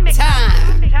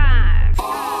time.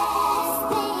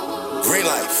 Green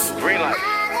life.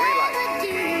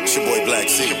 It's your boy Black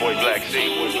C.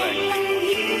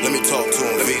 Let me talk to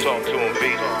him, V.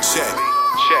 Check.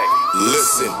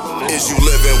 Listen, is you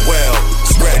living well?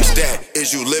 Scratch that,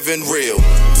 is you living real?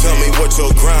 Tell me what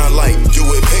your grind like, do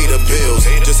it pay the bills?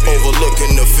 Just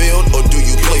overlooking the field, or do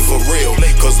you play for real?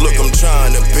 Cause look, I'm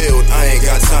trying to build, I ain't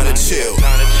got time to chill.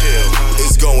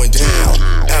 It's going down,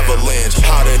 avalanche,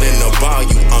 hotter than the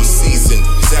bayou. I'm seasoned,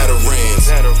 Zatarans.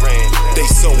 They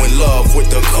so in love with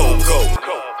the cocoa.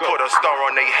 Put a star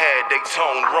on they head, they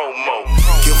tone Romo.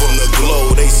 Give them the glow,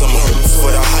 they some hopes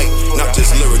for the hype. Not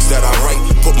just lyrics that I write,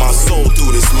 put my soul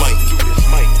through this mic.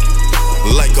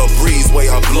 Like a breeze, way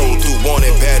I blow through. Want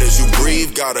it bad as you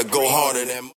breathe, gotta go harder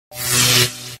than.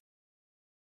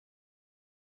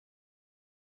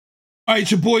 All right,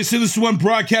 it's your boy Sinister One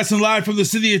broadcasting live from the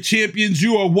City of Champions.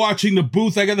 You are watching The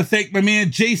Booth. I got to thank my man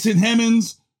Jason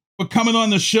Hemmens for coming on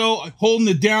the show, holding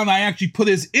it down. I actually put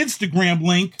his Instagram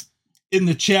link in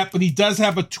the chat, but he does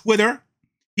have a Twitter.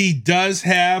 He does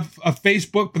have a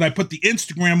Facebook, but I put the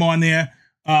Instagram on there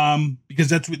because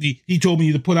that's what he told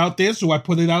me to put out there. So I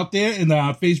put it out there, and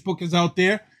Facebook is out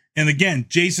there. And again,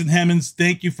 Jason Hemmens,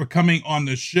 thank you for coming on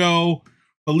the show.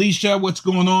 Felicia, what's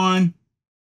going on?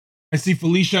 I see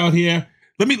Felicia out here.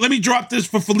 Let me drop this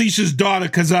for Felicia's daughter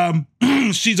because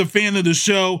she's a fan of the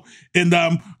show, and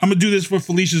I'm gonna do this for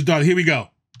Felicia's daughter. Here we go.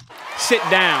 Sit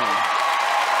down.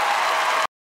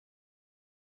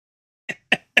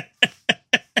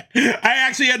 I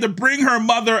actually had to bring her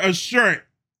mother a shirt,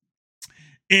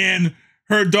 and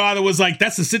her daughter was like,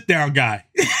 "That's a sit-down guy."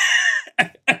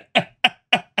 I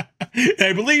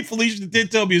believe Felicia did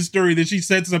tell me a story that she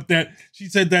said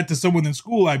that to someone in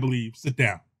school. I believe, sit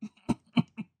down.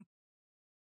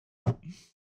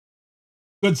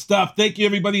 Good stuff. Thank you,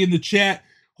 everybody in the chat,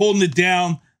 holding it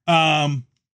down.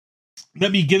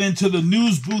 Let me get into the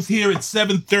news booth here at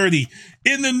 7:30.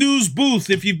 In the news booth,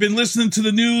 if you've been listening to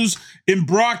the news, in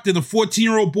Brockton, a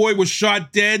 14-year-old boy was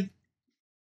shot dead,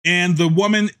 and the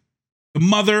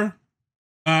mother,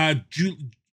 Julente,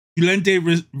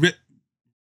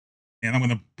 and I'm going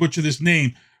to butcher this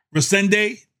name,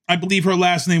 Resende, I believe her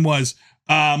last name was,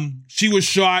 she was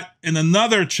shot, and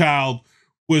another child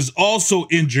was also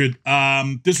injured.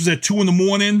 This was at 2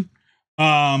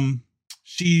 a.m.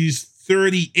 She's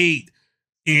 38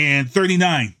 and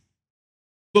 39.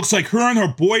 Looks like her and her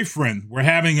boyfriend were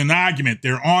having an argument.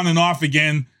 They're on and off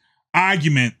again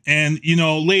argument. And, you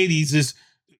know, ladies,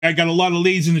 I got a lot of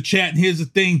ladies in the chat. And here's the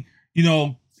thing, you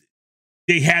know,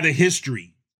 they had a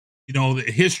history,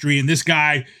 and this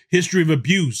guy, history of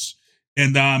abuse.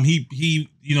 And he,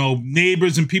 you know,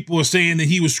 neighbors and people are saying that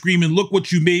he was screaming, "Look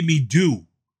what you made me do."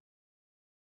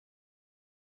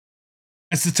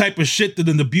 That's the type of shit that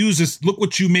an abuser, look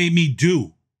what you made me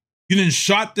do. You didn't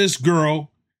shot this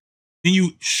girl, then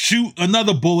you shoot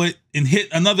another bullet and hit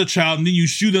another child, and then you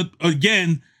shoot it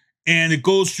again, and it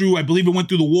goes through, I believe it went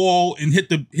through the wall and hit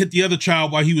the other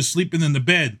child while he was sleeping in the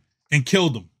bed and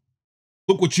killed him.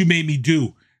 Look what you made me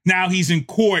do. Now he's in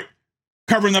court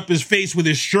covering up his face with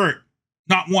his shirt,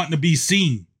 not wanting to be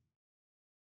seen.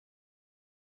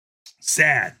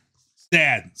 Sad.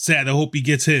 I hope he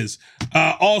gets his.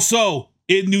 Also,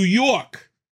 in New York,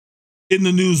 in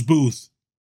the news booth,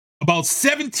 about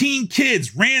 17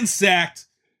 kids ransacked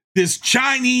this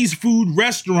Chinese food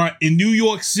restaurant in New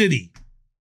York City.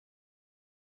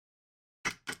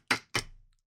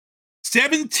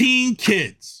 17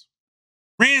 kids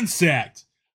ransacked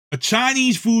a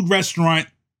Chinese food restaurant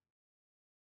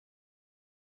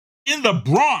in the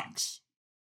Bronx.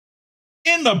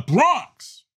 in the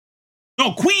Bronx.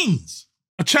 No, Queens.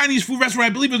 A Chinese food restaurant,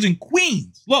 I believe it was in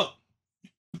Queens. Look,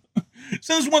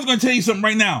 so this one's going to tell you something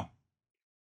right now.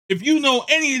 If you know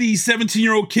any of these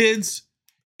 17-year-old kids,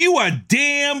 you are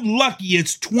damn lucky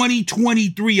it's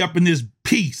 2023 up in this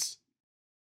piece.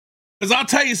 Because I'll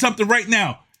tell you something right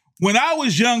now. When I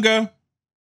was younger, I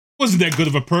wasn't that good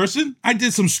of a person. I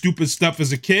did some stupid stuff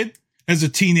as a kid, as a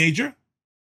teenager.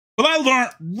 But I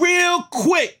learned real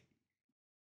quick,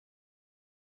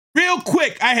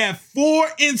 I had 4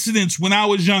 incidents when I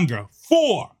was younger.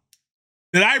 4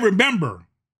 that I remember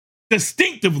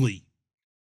distinctively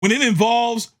when it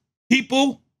involves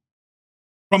people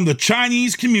from the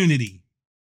Chinese community.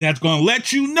 That's going to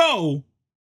let you know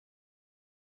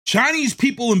Chinese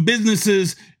people and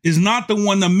businesses is not the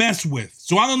one to mess with.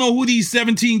 So I don't know who these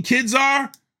 17 kids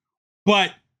are,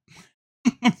 but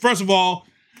first of all,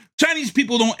 Chinese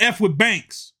people don't F with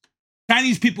banks.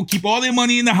 Chinese people keep all their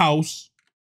money in the house.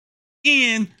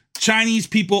 And Chinese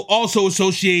people also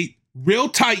associate real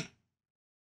tight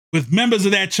with members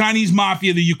of that Chinese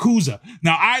mafia, the Yakuza.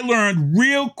 Now, I learned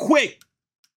real quick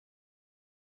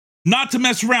not to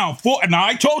mess around. Now,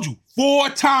 I told you 4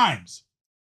 times.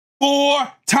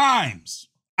 4 times.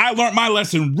 I learned my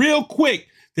lesson real quick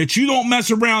that you don't mess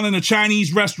around in a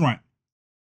Chinese restaurant.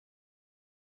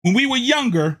 When we were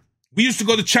younger, we used to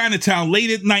go to Chinatown late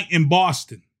at night in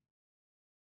Boston.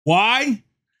 Why?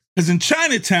 Because in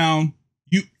Chinatown,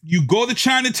 you go to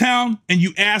Chinatown and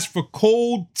you ask for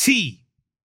cold tea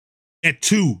at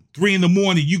 2, 3 in the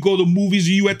morning. You go to movies,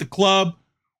 or you at the club,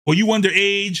 or you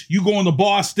underage, you going to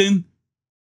Boston,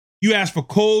 you ask for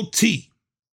cold tea.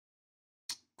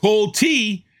 Cold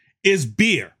tea is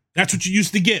beer. That's what you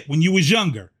used to get when you was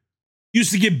younger. You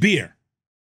used to get beer.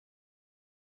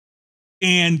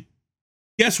 And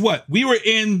guess what? We were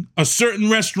in a certain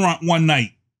restaurant one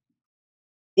night,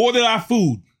 ordered our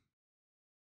food.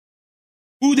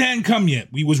 Food hadn't come yet.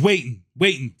 We was waiting.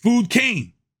 Food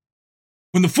came.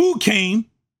 When the food came,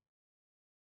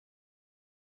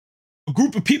 a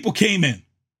group of people came in.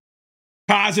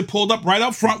 Cars had pulled up right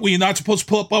up front where you're not supposed to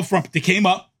pull up front, but they came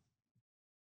up.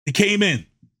 They came in.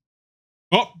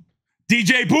 Oh,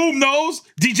 DJ Boom knows.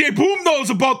 DJ Boom knows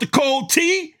about the cold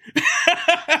tea.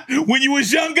 When you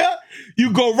was younger,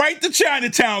 you go right to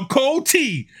Chinatown, cold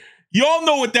tea. Y'all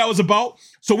know what that was about.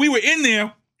 So we were in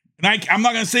there, and I'm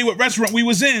not going to say what restaurant we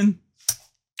was in,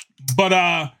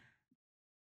 but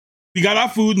we got our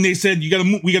food, and they said, we got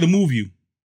to move you.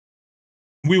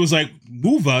 We was like,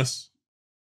 move us?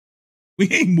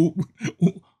 We ain't moving.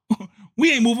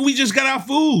 We just got our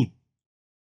food.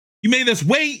 You made us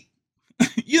wait.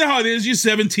 You know how it is. You're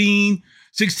 16,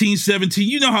 17.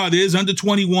 You know how it is. Under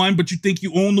 21, but you think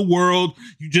you own the world.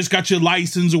 You just got your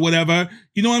license or whatever.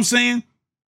 You know what I'm saying?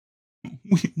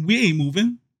 We ain't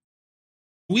moving.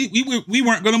 We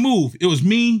weren't going to move. It was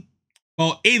me,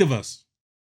 about 8 of us.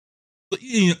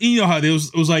 You know how it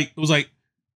is. It was like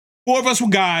 4 of us were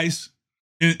guys,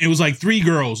 and it was like 3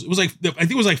 girls. It was like, I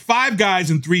think it was like 5 guys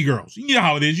and 3 girls. You know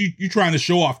how it is. You're trying to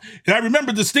show off. And I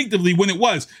remember distinctively when it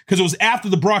was, because it was after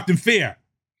the Brockton Fair.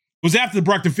 It was after the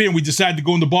Brockton Fair, and we decided to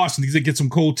go into Boston to get some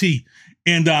cold tea.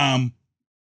 And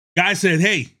guy said,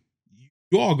 hey,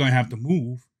 you all going to have to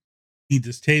move. We need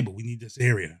this table. We need this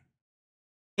area.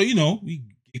 So, we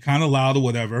get kind of loud or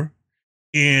whatever.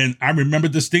 And I remember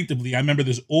distinctively,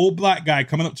 this old black guy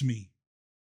coming up to me.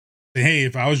 Say, hey,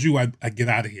 if I was you, I'd get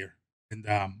out of here and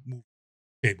move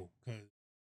the table. Because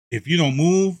if you don't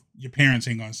move, your parents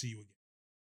ain't going to see you again.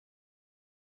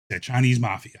 That Chinese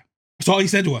mafia. That's all he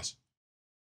said to us.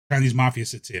 Chinese mafia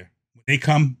sits here. When they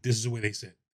come, this is where they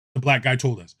sit. The black guy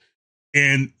told us.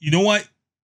 And you know what?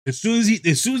 As soon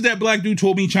as that black dude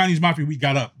told me Chinese mafia, we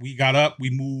got up, we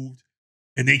moved,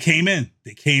 and they came in.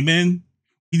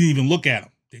 We didn't even look at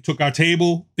them. They took our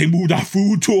table. They moved our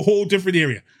food to a whole different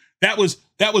area. That was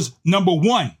number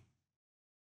 1.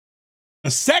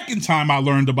 The second time I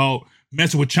learned about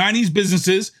messing with Chinese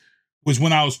businesses was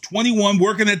when I was 21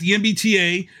 working at the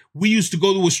MBTA. We used to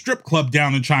go to a strip club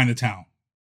down in Chinatown.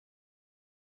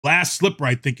 Last Slipper,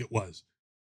 I think it was,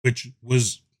 which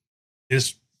was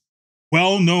this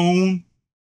well-known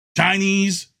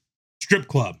Chinese strip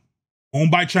club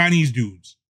owned by Chinese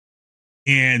dudes.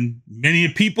 And many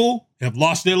people have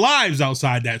lost their lives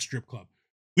outside that strip club.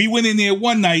 We went in there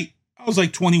one night. I was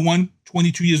like 21,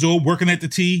 22 years old, working at the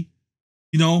T,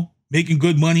 making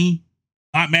good money,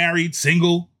 not married,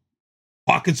 single,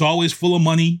 pockets always full of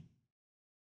money.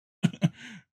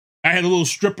 I had a little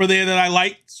stripper there that I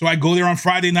liked, so I go there on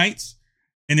Friday nights,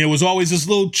 and there was always this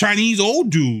little Chinese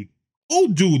old dude.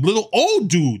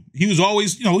 He was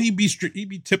always, he'd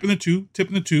be tipping the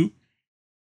two.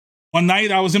 one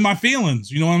night I was in my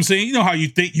feelings. You know what I'm saying? You know how you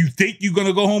think you're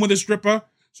gonna go home with a stripper?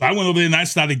 So I went over there and I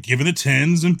started giving it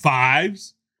 10s and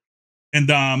 5s. And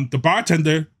the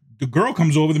bartender, the girl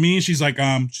comes over to me and she's like,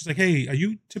 hey, are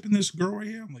you tipping this girl right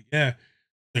here? I'm like, yeah.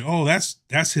 Like, oh,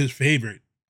 that's his favorite.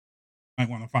 I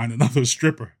want to find another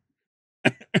stripper.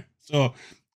 So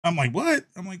I'm like, what?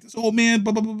 I'm like, this old man,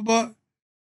 blah, blah, blah, blah, blah.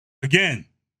 Again,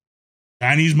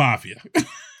 Chinese mafia.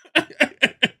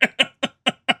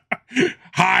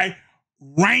 High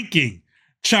ranking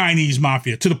Chinese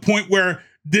mafia to the point where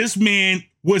this man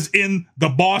was in the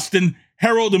Boston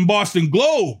Herald and Boston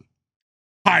Globe.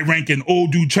 High ranking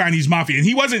old dude Chinese mafia. And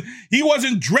he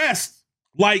wasn't dressed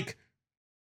like,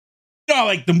 you know,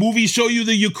 like the movies show you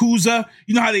the Yakuza.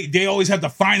 You know how they always have the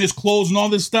finest clothes and all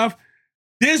this stuff?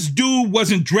 This dude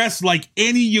wasn't dressed like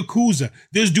any Yakuza.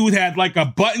 This dude had like a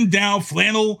button-down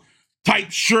flannel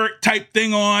type shirt type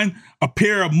thing on, a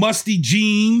pair of musty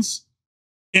jeans,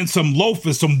 and some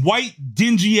loafers, some white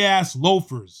dingy-ass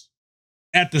loafers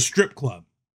at the strip club.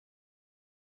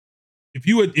 If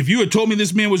you had told me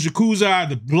this man was Yakuza, I'd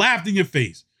have laughed in your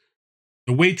face.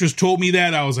 The waitress told me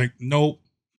that. I was like, nope.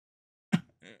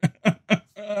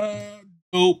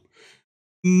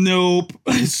 Nope.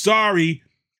 Sorry.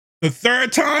 The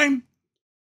third time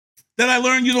that I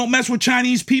learned you don't mess with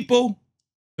Chinese people,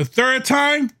 the third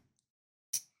time,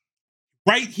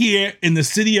 right here in the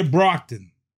city of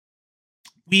Brockton,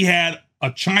 we had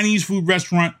a Chinese food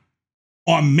restaurant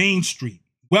on Main Street.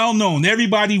 Well known.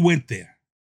 Everybody went there.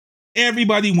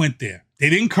 Everybody went there. They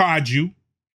didn't card you.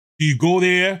 You go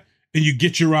there and you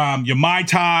get your Mai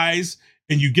Tais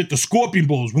and you get the scorpion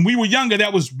bowls. When we were younger,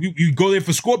 you go there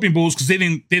for scorpion bowls because they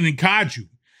didn't card you.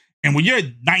 And when you're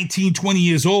 19, 20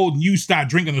 years old and you start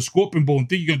drinking a scorpion bowl and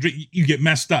think you're going to drink, you get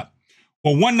messed up.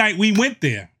 Well, one night we went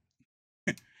there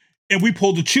and we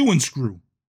pulled a chewing screw.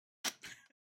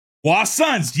 Wa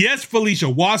Sons. Yes, Felicia,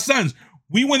 Wa Sons.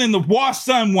 We went in the Wa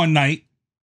Sun one night.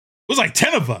 It was like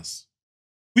 10 of us.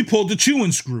 We pulled the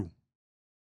chewing screw.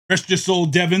 Rest your soul,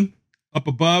 Devin, up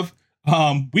above.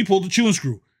 We pulled the chewing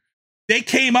screw. They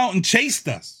came out and chased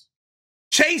us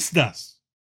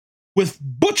with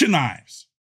butcher knives.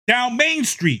 Down Main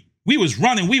Street. We was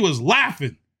running. We was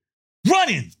laughing.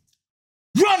 Running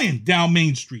down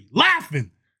Main Street.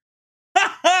 Laughing.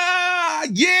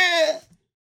 Yeah.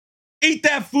 Ate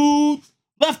that food.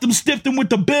 Left them, stiffed them with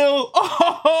the bill.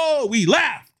 Oh, we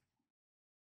laughed.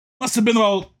 Must have been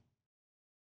about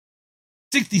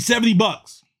 60, 70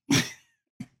 bucks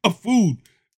of food.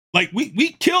 Like,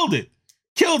 we killed it.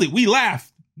 We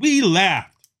laughed.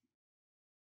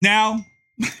 Now,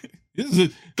 this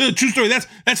is a true story.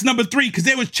 That's number 3, because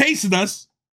they was chasing us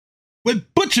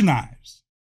with butcher knives.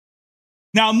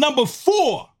 Now, number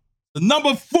 4, the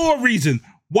number 4 reason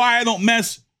why I don't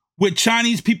mess with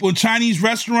Chinese people in Chinese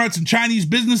restaurants and Chinese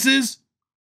businesses,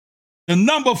 the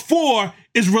number 4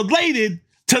 is related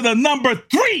to the number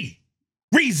 3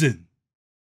 reason.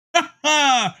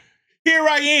 Here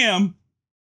I am,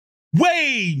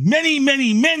 many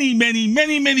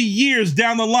years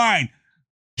down the line,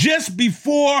 just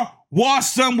before Wa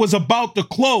Sun was about to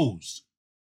close.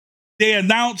 They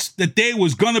announced that they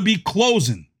was going to be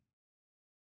closing.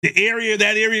 That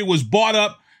area was bought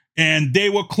up and they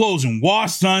were closing. Wa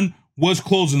Sun was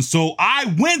closing. So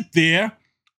I went there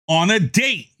on a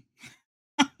date.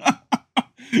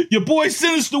 Your boy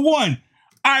Sinister One.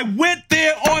 I went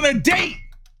there on a date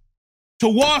to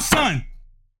Wa Sun.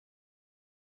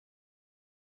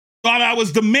 Thought I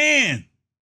was the man.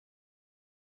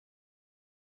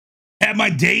 Had my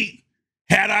date,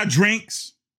 had our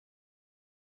drinks,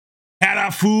 had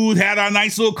our food, had our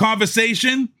nice little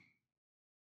conversation.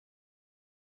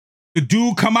 The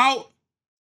dude come out.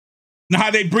 Know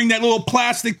how they bring that little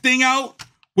plastic thing out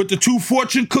with the 2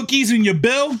 fortune cookies in your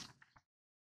bill?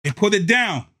 They put it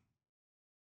down.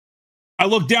 I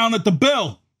look down at the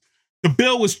bill. The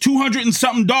bill was $200 and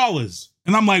something.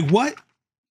 And I'm like, what?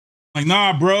 I'm like,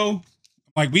 nah, bro. I'm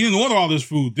like, we didn't order all this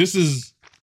food. This isn't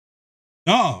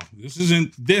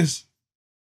this.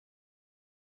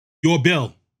 Your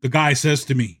bill, the guy says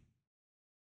to me.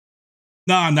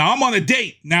 Nah, now I'm on a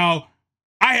date. Now,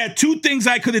 I had 2 things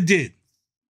I could have did.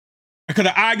 I could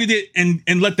have argued it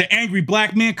and let the angry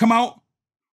black man come out,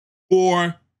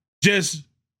 or just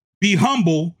be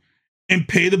humble and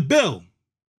pay the bill.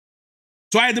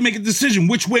 So I had to make a decision.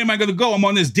 Which way am I going to go? I'm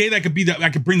on this date. I could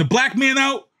bring the black man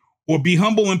out or be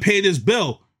humble and pay this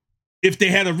bill if they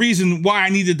had a reason why I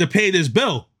needed to pay this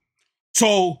bill.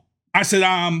 So I said,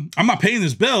 I'm not paying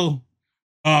this bill.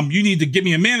 You need to get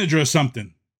me a manager or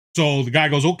something. So the guy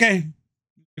goes, okay.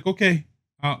 Like, okay,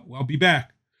 I'll be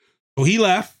back. So he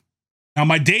left. Now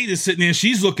my date is sitting there.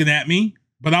 She's looking at me.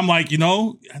 But I'm like, yeah,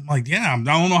 I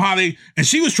don't know how they, and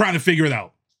she was trying to figure it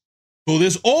out. So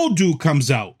this old dude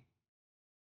comes out.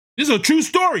 This is a true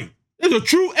story. This is a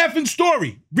true effing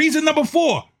story. Reason number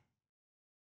 4.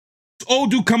 This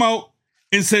old dude come out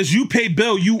and says, you pay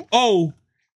bill, you owe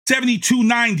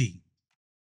 $72.90.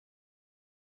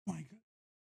 Oh my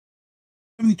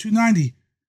God. $72.90.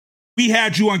 We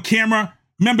had you on camera.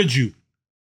 Remembered you.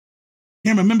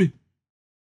 Remember.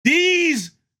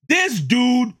 This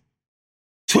dude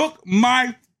took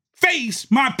my face,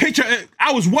 my picture.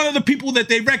 I was one of the people that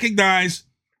they recognized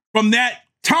from that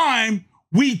time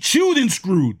we chewed and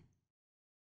screwed.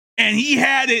 And he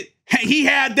had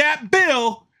that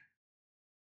bill.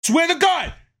 Swear to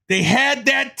God, they had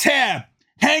that tab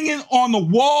hanging on the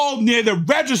wall near the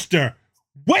register,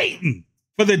 waiting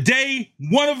for the day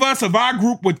one of us of our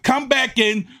group would come back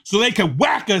in so they could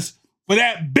whack us for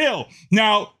that bill.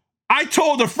 Now, I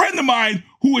told a friend of mine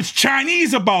who was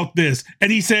Chinese about this, and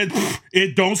he said,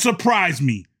 it don't surprise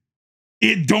me.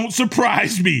 It don't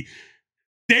surprise me.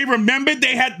 They remembered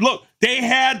they had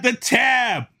the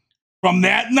tab from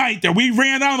that night that we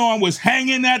ran out on was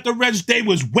hanging at the register. They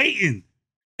was waiting.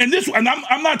 And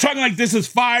I'm not talking like this is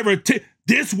 5 or 10.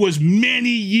 This was many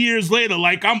years later.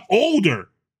 Like I'm older.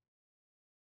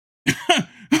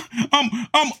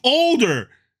 I'm older.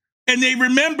 And they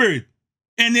remembered.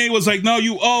 And they was like, no,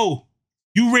 you owe.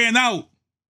 You ran out.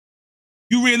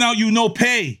 You no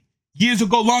pay. Years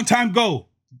ago, long time ago,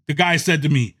 the guy said to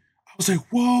me. I was like,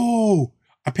 whoa,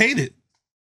 I paid it.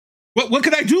 What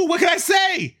could I do? What could I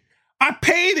say? I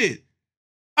paid it.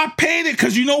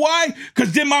 Because you know why?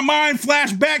 Because then my mind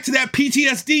flashed back to that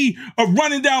PTSD of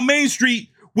running down Main Street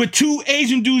with 2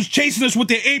 Asian dudes chasing us with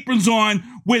their aprons on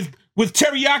with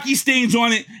teriyaki stains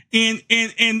on it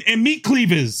and meat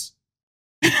cleavers.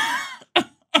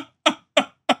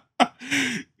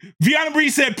 Viana Marie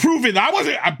said, prove it.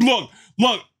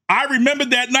 Look, I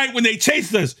remembered that night when they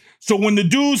chased us. So when the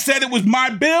dude said it was my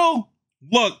bill,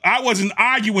 look, I wasn't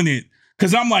arguing it.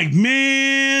 Because I'm like,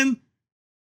 man,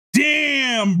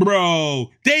 damn,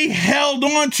 bro. They held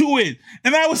on to it.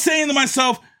 And I was saying to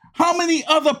myself, how many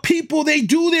other people they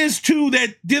do this to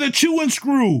that did a chew and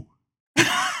screw?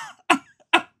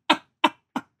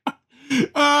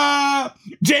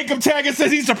 Jacob Taggart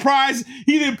says he's surprised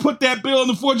he didn't put that bill in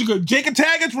the fortune cookie. Jacob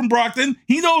Taggart's from Brockton.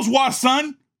 He knows what,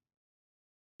 son.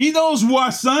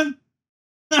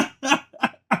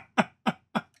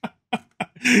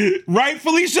 Right,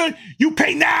 Felicia? You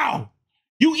pay now.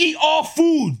 You eat all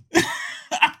food.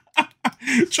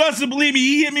 Trust and believe me,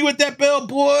 he hit me with that bill,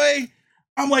 boy.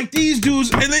 I'm like, these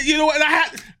dudes, and then, you know, and I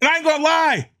ain't gonna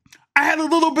lie, I had a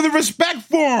little bit of respect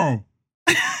for him.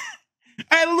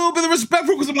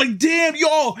 Because I'm like, damn,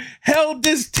 y'all held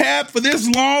this tab for this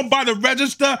long by the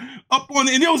register up on,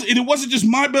 and it wasn't just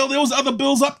my bill, there was other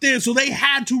bills up there, so they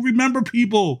had to remember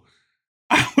people.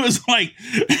 I was like,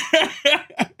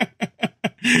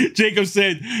 Jacob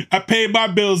said, I paid my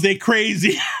bills, they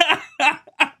crazy.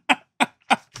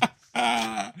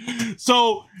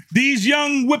 So these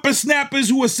young whippersnappers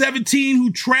who are 17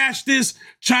 who trashed this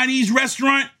Chinese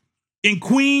restaurant in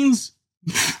Queens,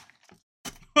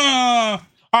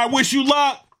 I wish you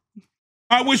luck.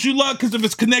 Because if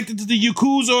it's connected to the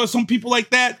Yakuza or some people like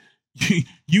that,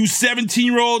 you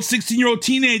 17-year-old, 16-year-old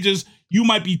teenagers, you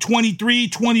might be 23,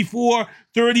 24,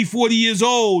 30, 40 years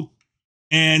old,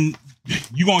 and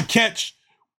you're going to catch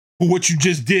for what you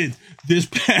just did this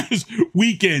past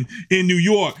weekend in New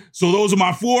York. So those are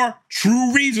my 4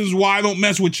 true reasons why I don't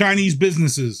mess with Chinese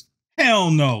businesses.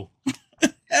 Hell no.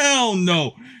 Hell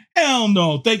no.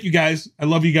 Thank you guys. I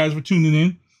love you guys for tuning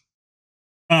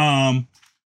in.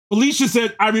 Felicia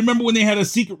said, I remember when they had a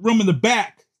secret room in the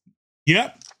back.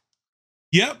 Yep.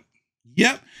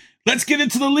 Let's get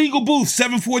into the legal booth.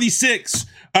 746.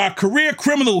 Career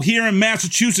criminal here in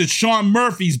Massachusetts, Sean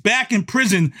Murphy's back in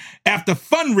prison after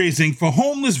fundraising for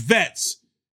homeless vets,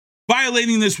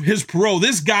 violating his parole.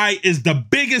 This guy is the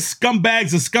biggest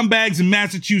scumbags of scumbags in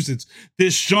Massachusetts,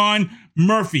 this Sean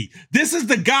Murphy. This is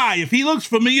the guy, if he looks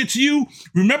familiar to you,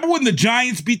 remember when the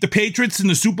Giants beat the Patriots in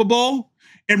the Super Bowl?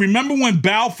 And remember when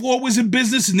Balfour was in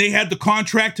business and they had the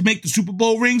contract to make the Super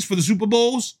Bowl rings for the Super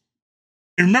Bowls?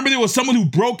 And remember there was someone who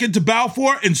broke into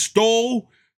Balfour and stole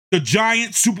the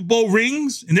Giant Super Bowl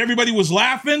rings and everybody was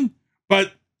laughing?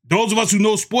 But those of us who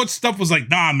know sports stuff was like,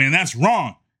 nah, man, that's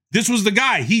wrong. This was the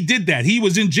guy. He did that. He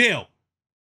was in jail,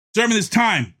 serving his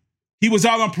time. He was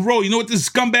out on parole. You know what this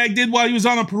scumbag did while he was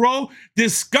out on parole?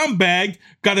 This scumbag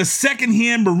got a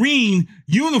secondhand Marine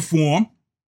uniform,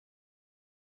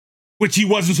 which he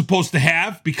wasn't supposed to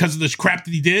have because of this crap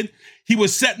that he did. He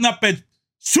was setting up at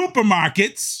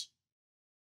supermarkets,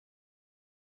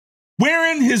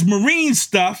 wearing his Marine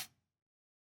stuff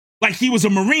like he was a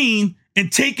Marine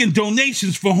and taking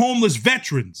donations for homeless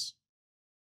veterans.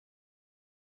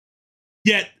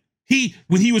 Yet,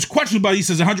 when he was questioned about it, he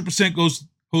says 100% goes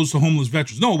to homeless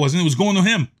veterans. No, it wasn't. It was going to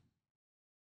him.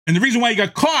 And the reason why he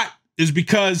got caught is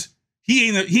because he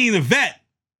ain't a vet.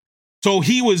 So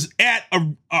he was at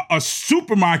a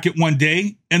supermarket one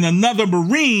day, and another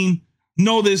Marine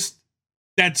noticed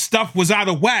that stuff was out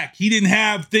of whack. He didn't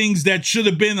have things that should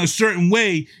have been a certain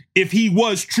way if he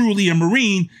was truly a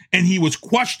Marine, and he was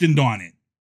questioned on it.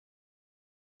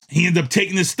 He ended up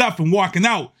taking his stuff and walking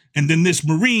out, and then this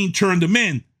Marine turned him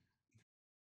in,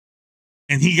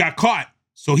 and he got caught.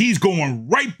 So he's going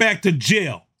right back to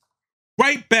jail.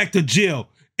 Right back to jail.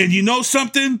 And you know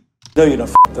something? No, you done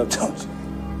f***ed up, don't you?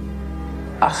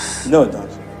 No, don't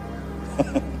you?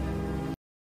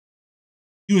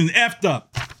 You done effed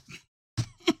up.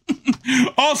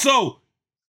 Also,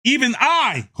 even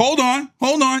I, hold on,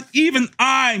 even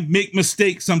I make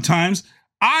mistakes sometimes.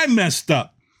 I messed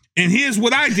up. And here's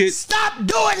what I did. Stop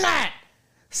doing that!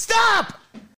 Stop!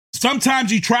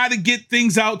 Sometimes you try to get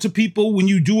things out to people when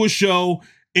you do a show.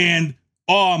 And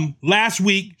last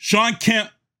week, Sean Kemp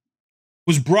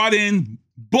was brought in,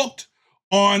 booked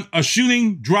on a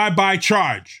shooting drive-by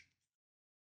charge.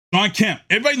 Sean Kemp.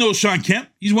 Everybody knows Sean Kemp.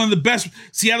 He's one of the best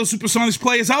Seattle Supersonics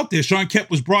players out there. Sean Kemp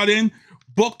was brought in,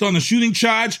 booked on a shooting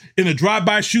charge in a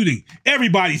drive-by shooting.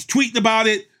 Everybody's tweeting about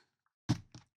it.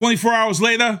 24 hours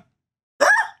later,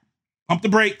 pump the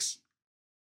brakes.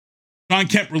 Sean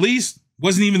Kemp released,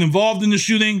 wasn't even involved in the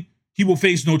shooting. He will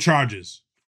face no charges.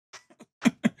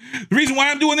 The reason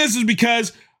why I'm doing this is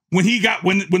because when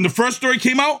the first story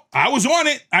came out, I was on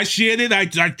it. I shared it. I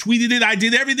tweeted it. I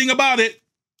did everything about it.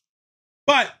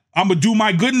 But I'm going to do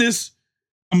my goodness.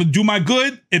 I'm going to do my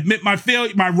good, admit my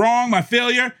failure, my wrong, my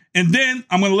failure. And then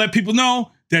I'm going to let people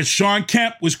know that Sean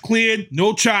Kemp was cleared,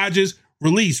 no charges,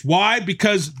 released. Why?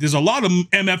 Because there's a lot of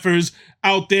MFers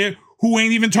out there who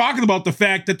ain't even talking about the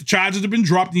fact that the charges have been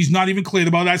dropped and he's not even cleared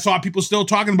about it. I saw people still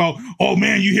talking about, oh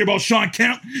man, you hear about Sean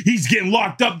Kemp? He's getting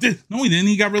locked up. No, he didn't.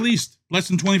 He got released less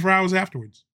than 24 hours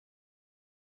afterwards.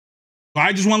 So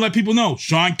I just want to let people know,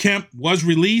 Sean Kemp was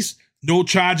released. No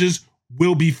charges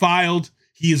will be filed.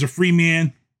 He is a free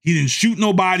man. He didn't shoot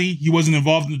nobody. He wasn't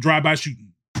involved in the drive-by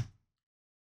shooting.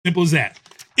 Simple as that.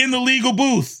 In the legal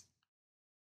booth,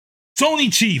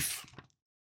 Sony chief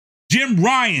Jim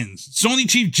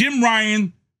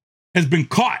Ryan has been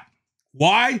caught.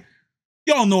 Why?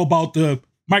 Y'all know about the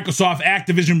Microsoft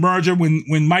Activision merger when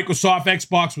Microsoft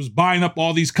Xbox was buying up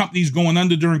all these companies going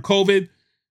under during COVID.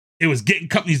 It was getting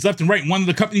companies left and right. And one of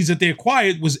the companies that they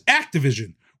acquired was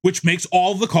Activision, which makes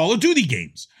all the Call of Duty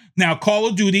games. Now, Call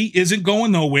of Duty isn't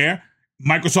going nowhere.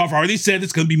 Microsoft already said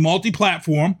it's going to be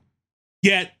multi-platform,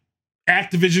 yet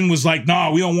Activision was like,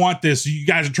 no, we don't want this. You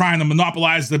guys are trying to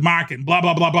monopolize the market, blah,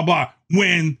 blah, blah, blah, blah.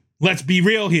 When, let's be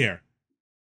real here,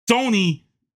 Sony,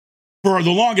 for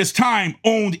the longest time,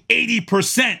 owned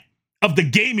 80% of the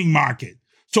gaming market.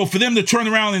 So for them to turn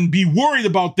around and be worried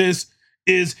about this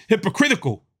is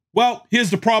hypocritical. Well,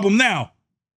 here's the problem now.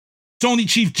 Sony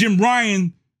chief Jim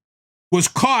Ryan was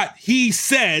caught. He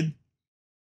said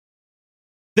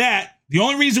that the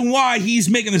only reason why he's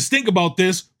making a stink about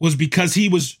this was because he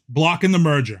was blocking the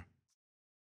merger.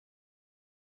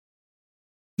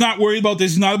 Not worried about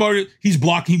this. He's not about it.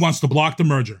 He wants to block the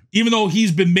merger. Even though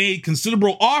he's been made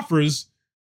considerable offers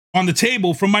on the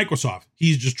table from Microsoft.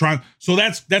 He's just trying. So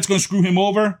that's going to screw him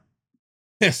over.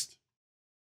 Pissed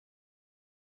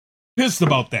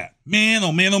about that. Man,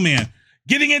 oh man, oh man.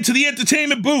 Getting into the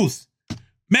entertainment booth.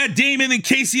 Matt Damon and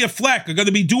Casey Affleck are going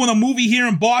to be doing a movie here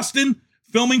in Boston,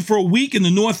 filming for a week in the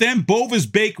North End. Bova's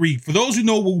Bakery. For those who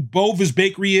know who Bova's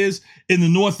Bakery is in the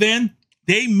North End,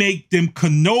 they make them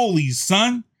cannolis,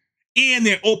 son. And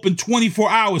they're open 24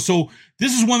 hours. So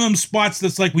this is one of them spots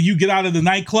that's like when you get out of the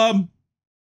nightclub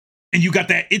and you got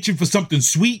that itching for something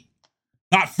sweet,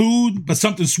 not food, but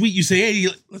something sweet. You say, hey,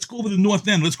 let's go over to the North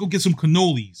End. Let's go get some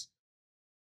cannolis.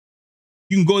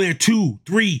 You can go there 2,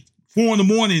 3, 4 in the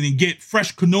morning and get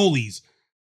fresh cannolis,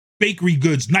 bakery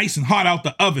goods, nice and hot out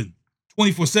the oven,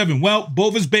 24/7. Well,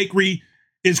 Bova's Bakery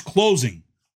is closing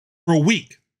for a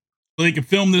week so they can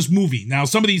film this movie. Now,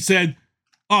 somebody said,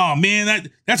 oh man,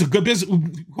 that's a good business.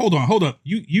 Hold on.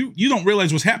 You don't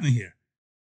realize what's happening here.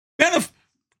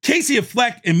 Casey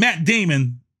Affleck and Matt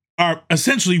Damon are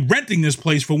essentially renting this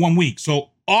place for 1 week.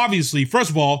 So obviously, first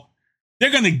of all,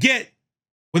 they're going to get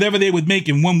whatever they would make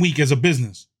in 1 week as a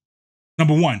business.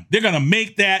 Number one, they're going to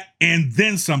make that and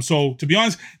then some. So to be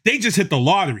honest, they just hit the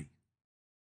lottery.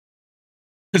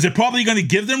 Because they're probably going to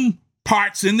give them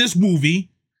parts in this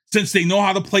movie since they know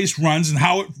how the place runs and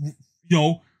how it,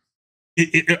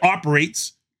 it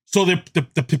operates. So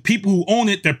the people who own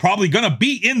it, they're probably going to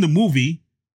be in the movie,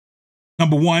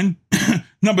 number one.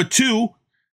 Number two,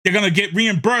 they're going to get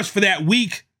reimbursed for that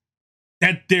week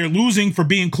that they're losing for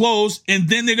being closed, and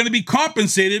then they're going to be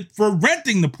compensated for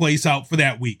renting the place out for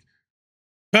that week.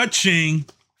 Ka-ching.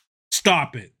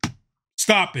 Stop it.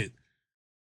 Stop it.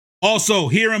 Also,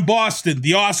 here in Boston,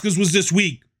 the Oscars was this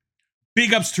week.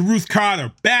 Big ups to Ruth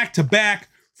Carter, back-to-back,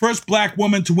 first black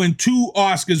woman to win 2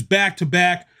 Oscars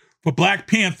back-to-back for Black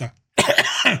Panther.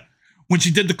 When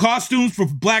she did the costumes for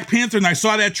Black Panther and I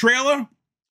saw that trailer,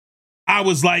 I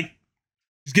was like,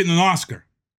 she's getting an Oscar.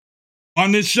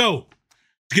 On this show,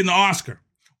 she's getting an Oscar.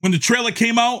 When the trailer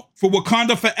came out for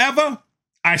Wakanda Forever,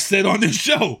 I said on this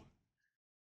show,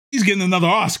 he's getting another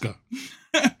Oscar.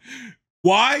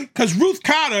 Why? Because Ruth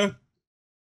Carter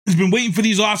has been waiting for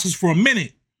these Oscars for a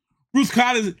minute. Ruth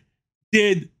Carter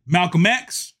did Malcolm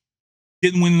X,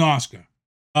 didn't win an Oscar.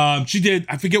 She did,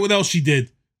 I forget what else she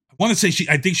did. I want to say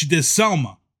I think she did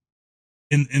Selma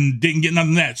and didn't get none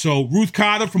of that. So Ruth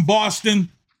Carter from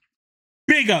Boston,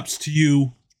 big ups to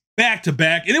you, back to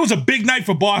back. And it was a big night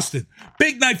for Boston.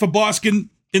 Big night for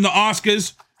Boston in the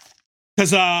Oscars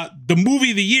because the movie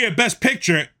of the year, Best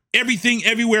Picture, Everything,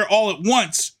 Everywhere, All at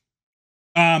Once,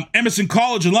 Emerson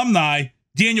College alumni,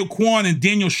 Daniel Kwan and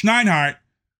Daniel Scheinert,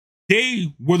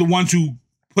 they were the ones who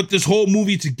put this whole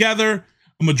movie together.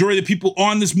 A majority of the people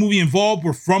on this movie involved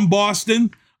were from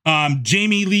Boston.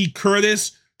 Jamie Lee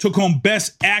Curtis took home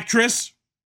Best Actress,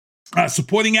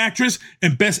 Supporting Actress,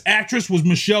 and Best Actress was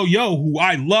Michelle Yeoh, who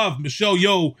I love. Michelle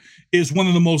Yeoh is one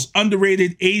of the most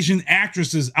underrated Asian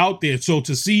actresses out there. So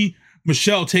to see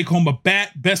Michelle take home a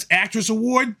Best Actress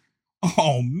award,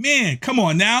 oh man, come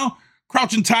on now.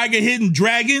 Crouching Tiger, Hidden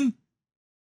Dragon,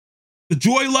 The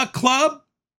Joy Luck Club,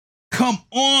 come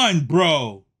on,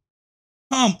 bro.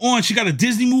 Come on. She got a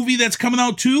Disney movie that's coming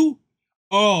out too.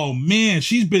 Oh man,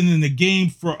 she's been in the game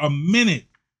for a minute.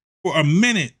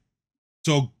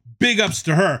 So big ups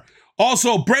to her.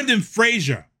 Also, Brendan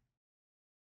Fraser.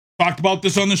 Talked about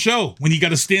this on the show when he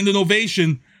got a standing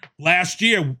ovation last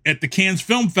year at the Cannes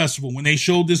Film Festival when they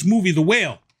showed this movie, The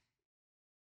Whale.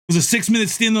 It was a 6-minute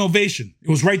standing ovation. It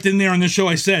was right then there on the show.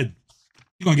 I said,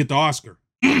 he's going to get the Oscar.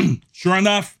 Sure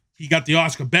enough, he got the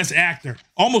Oscar. Best Actor.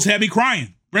 Almost had me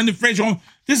crying. Brendan Fraser.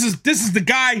 This is the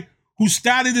guy who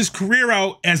started his career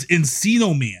out as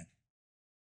Encino Man.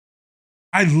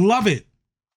 I love it.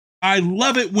 I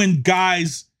love it when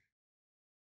guys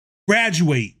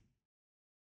graduate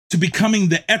to becoming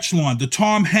the echelon, the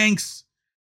Tom Hanks,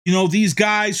 these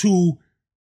guys who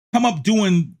come up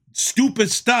doing stupid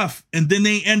stuff and then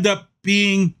they end up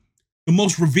being the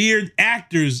most revered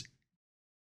actors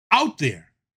out there.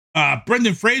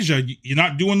 Brendan Fraser, you're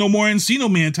not doing no more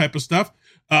Encino Man type of stuff.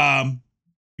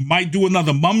 You might do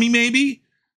another Mummy maybe.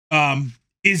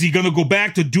 Is he going to go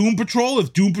back to Doom Patrol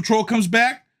if Doom Patrol comes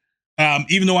back?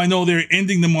 Even though I know they're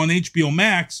ending them on HBO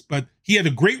Max, but he had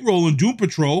a great role in Doom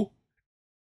Patrol.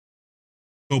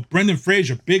 So Brendan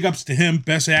Fraser, big ups to him,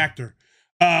 Best Actor.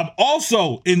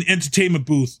 Also in Entertainment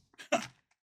Booth,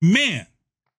 man,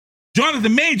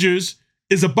 Jonathan Majors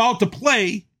is about to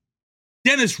play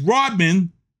Dennis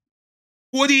Rodman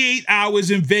 48 Hours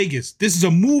in Vegas. This is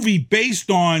a movie based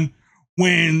on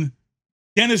when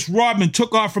Dennis Rodman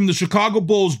took off from the Chicago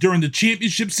Bulls during the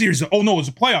championship series. Oh no, it was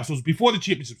the playoffs. It was before the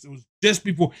championships. It was just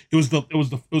before. It was the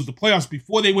playoffs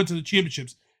before they went to the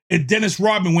championships. And Dennis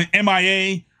Rodman went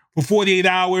MIA for 48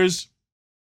 hours.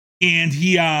 And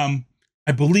he, I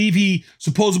believe he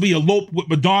supposedly eloped with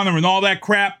Madonna and all that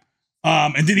crap.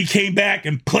 And then he came back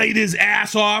and played his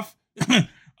ass off.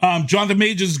 Jonathan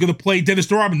Majors is going to play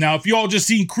Dennis Rodman. Now, if you all just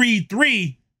seen Creed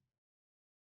 3,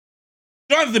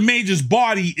 Jonathan Majors'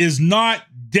 body is not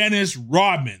Dennis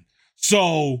Rodman.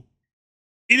 So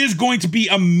it is going to be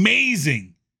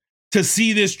amazing to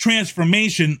see this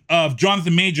transformation of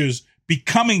Jonathan Majors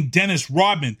becoming Dennis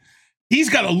Rodman. He's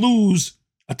got to lose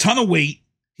a ton of weight.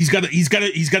 He's got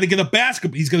to get a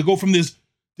basketball. He's got to go from this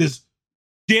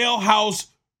jailhouse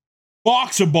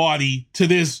boxer body to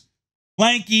this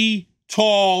lanky,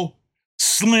 tall,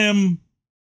 slim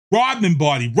Rodman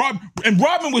body.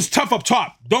 Rodman was tough up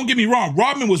top. Don't get me wrong.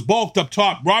 Rodman was bulked up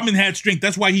top. Rodman had strength.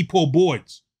 That's why he pulled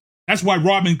boards. That's why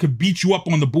Rodman could beat you up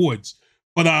on the boards.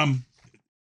 But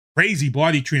crazy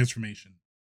body transformation.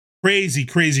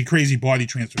 Crazy body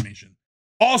transformation.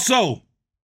 Also,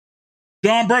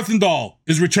 John Berthendahl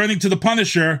is returning to the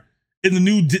Punisher in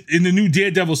the new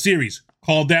Daredevil series.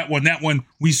 Called that one. That one,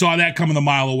 we saw that coming a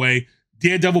mile away.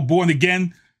 Daredevil Born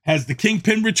Again has the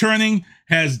Kingpin returning,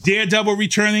 has Daredevil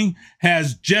returning,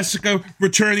 has Jessica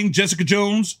returning, Jessica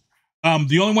Jones.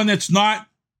 The only one that's not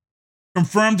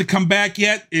confirmed to come back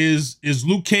yet is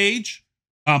Luke Cage,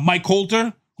 Mike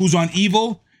Coulter, who's on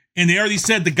Evil. And they already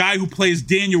said the guy who plays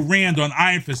Daniel Rand on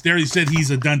Iron Fist, they already said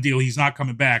he's a done deal. He's not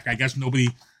coming back. I guess nobody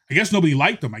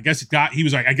liked him. I guess he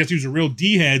was a real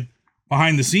D-head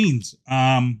behind the scenes.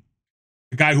 The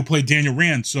guy who played Daniel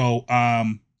Rand. So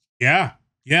yeah.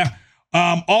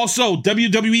 Also,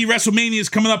 WWE WrestleMania is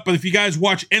coming up, but if you guys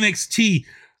watch NXT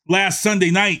last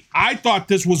Sunday night, I thought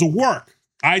this was a work.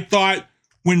 I thought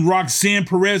when Roxanne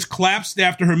Perez collapsed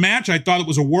after her match, I thought it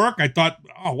was a work. I thought,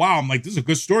 oh, wow, I'm like, this is a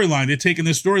good storyline. They're taking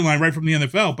this storyline right from the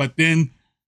NFL. But then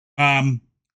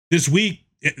this week,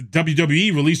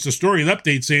 WWE released a story, an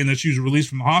update saying that she was released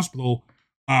from the hospital.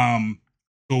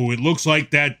 So it looks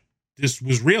like that this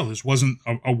was real. This wasn't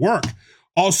a work.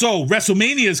 Also,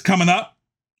 WrestleMania is coming up.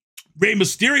 Rey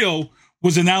Mysterio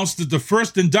was announced as the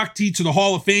first inductee to the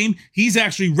Hall of Fame. He's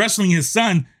actually wrestling his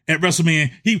son at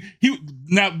WrestleMania.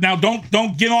 Now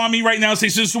don't get on me right now and say,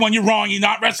 Sister One, you're wrong. You're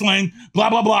not wrestling. Blah,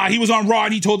 blah, blah. He was on Raw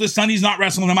and he told his son he's not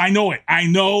wrestling him. I know it. I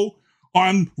know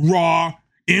on Raw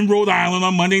in Rhode Island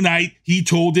on Monday night, he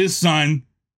told his son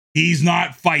he's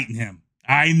not fighting him.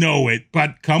 I know it.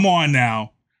 But come on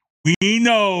now. We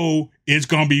know it's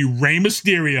going to be Rey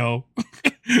Mysterio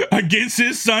against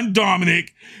his son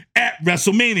Dominic at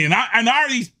WrestleMania. And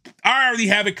I already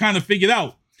have it kind of figured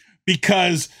out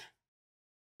because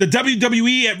the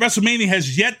WWE at WrestleMania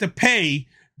has yet to pay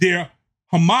their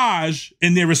homage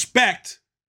and their respect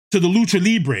to the Lucha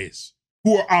Libres,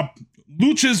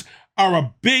 Luchas are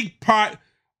a big part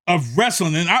of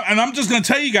wrestling. And I'm just going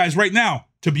to tell you guys right now,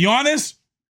 to be honest,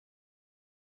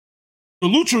 the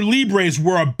Lucha Libres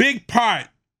were a big part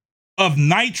of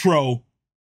Nitro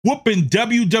whooping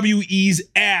WWE's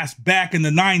ass back in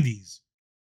the 90s.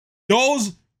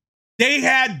 They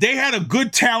had a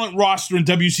good talent roster in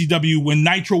WCW when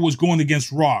Nitro was going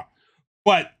against Raw.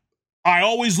 But I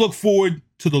always look forward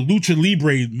to the Lucha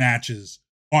Libre matches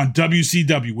on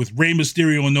WCW with Rey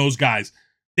Mysterio and those guys.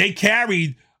 They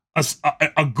carried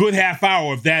a good half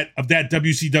hour of that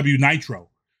WCW Nitro.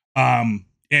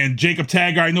 And Jacob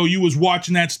Tagger, I know you was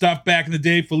watching that stuff back in the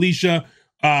day. Felicia,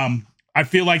 I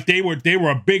feel like they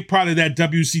were a big part of that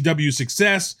WCW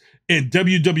success, and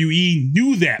WWE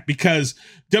knew that because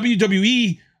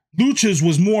WWE Luchas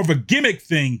was more of a gimmick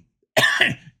thing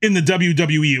in the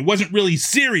WWE. It wasn't really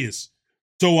serious.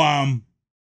 So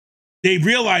they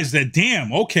realized that,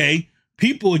 damn, okay,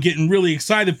 people are getting really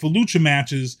excited for Lucha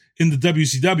matches in the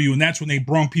WCW, and that's when they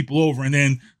brung people over. And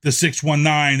then the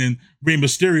 619 and Rey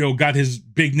Mysterio got his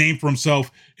big name for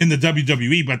himself in the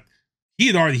WWE, but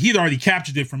he'd already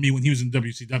captured it for me when he was in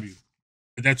WCW.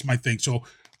 But that's my thing. So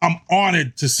I'm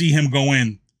honored to see him go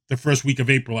in the first week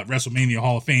of April at WrestleMania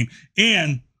Hall of Fame.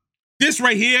 And this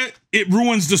right here, it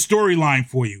ruins the storyline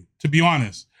for you, to be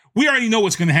honest. We already know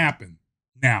what's going to happen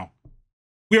now.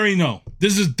 We already know.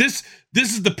 This is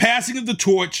the passing of the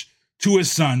torch to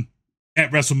his son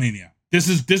at WrestleMania. This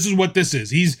is what this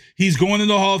is. He's going into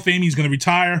the Hall of Fame. He's going to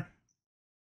retire.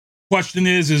 Question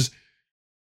is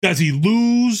does he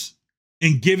lose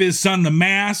and give his son the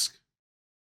mask,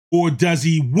 or does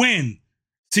he win?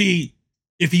 See,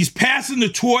 if he's passing the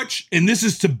torch and this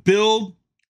is to build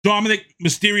Dominic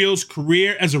Mysterio's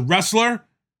career as a wrestler,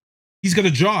 he's got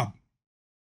a job.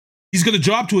 He's got a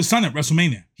job to his son at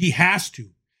WrestleMania. He has to.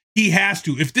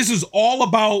 If this is all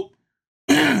about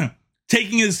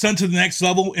taking his son to the next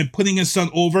level and putting his son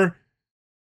over,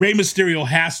 Rey Mysterio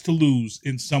has to lose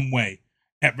in some way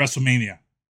at WrestleMania.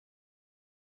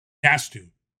 Has to.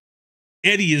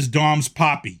 Eddie is Dom's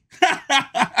poppy.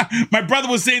 My brother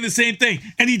was saying the same thing,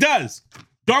 and he does.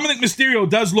 Dominic Mysterio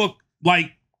does look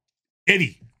like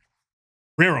Eddie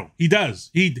Guerrero. He does.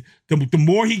 The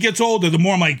more he gets older, the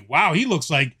more I'm like, wow, he looks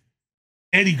like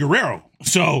Eddie Guerrero.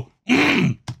 So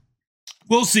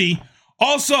we'll see.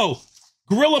 Also,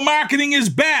 guerrilla marketing is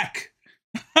back.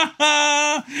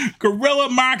 Guerrilla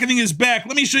marketing is back.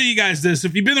 Let me show you guys this.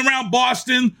 If you've been around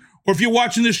Boston, or if you're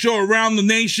watching this show around the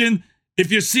nation,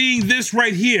 if you're seeing this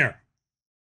right here,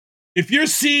 if you're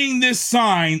seeing this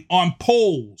sign on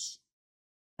poles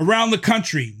around the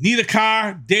country, need a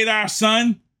car, date our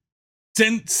son,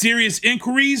 send serious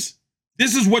inquiries,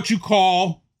 this is what you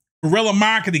call guerrilla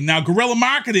marketing. Now, guerrilla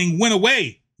marketing went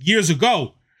away years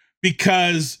ago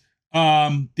because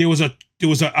there was a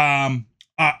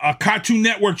Cartoon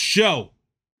Network show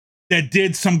that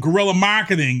did some guerrilla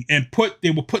marketing and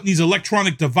they were putting these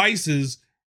electronic devices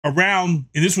around,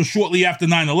 and this was shortly after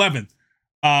 9/11,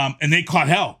 and they caught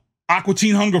hell. Aqua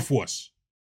Teen Hunger Force.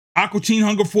 Aqua Teen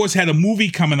Hunger Force had a movie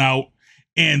coming out,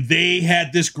 and they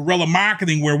had this guerrilla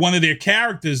marketing where one of their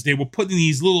characters, they were putting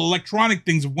these little electronic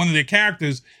things of one of their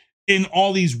characters in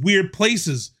all these weird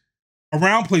places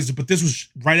around places, but this was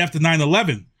right after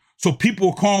 9/11. So people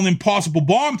were calling in possible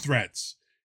bomb threats.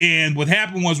 And what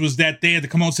happened was that they had to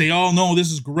come out and say, oh, no,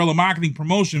 this is guerrilla marketing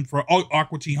promotion for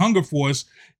Aqua Teen Hunger Force.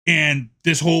 And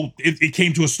this whole, it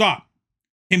came to a stop.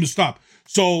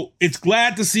 So it's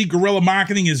glad to see guerrilla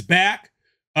marketing is back.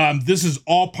 This is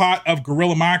all part of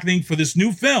guerrilla marketing for this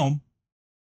new film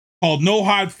called No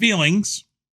Hard Feelings.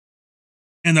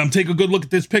 And take a good look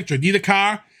at this picture. Need a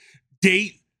car,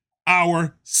 date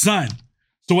our son.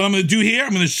 So what I'm going to do here, I'm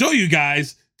going to show you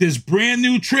guys this brand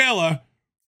new trailer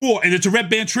and it's a Red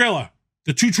Band trailer.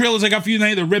 The 2 trailers I got for you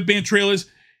tonight, the Red Band trailers.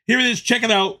 Here it is. Check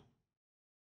it out.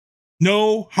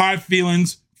 No Hard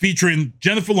Feelings, featuring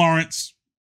Jennifer Lawrence.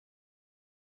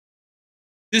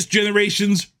 This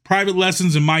generation's Private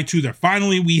Lessons and My Tutor.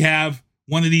 Finally, we have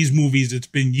one of these movies. It's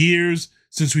been years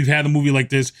since we've had a movie like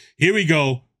this. Here we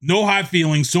go. No Hard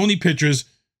Feelings, Sony Pictures.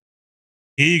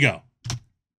 Here you go.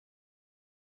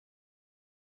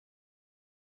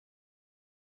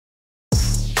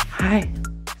 Hi.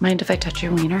 Mind if I touch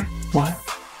your wiener? What?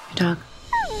 Your dog.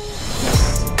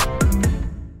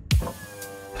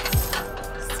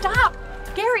 Stop!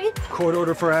 Gary! Court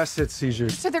order for asset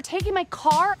seizures. So they're taking my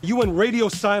car? You went radio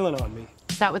silent on me.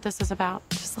 Is that what this is about?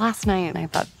 Just last night, I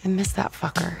thought, I missed that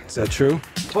fucker. Is that true?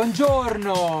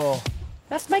 Buongiorno!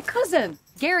 That's my cousin.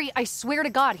 Gary, I swear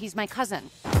to God, he's my cousin.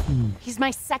 He's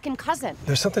my second cousin.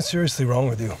 There's something seriously wrong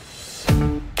with you.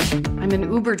 I'm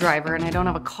an Uber driver and I don't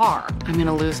have a car. I'm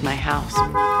gonna lose my house. You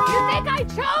think I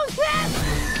chose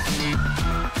this?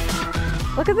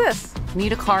 Look at this.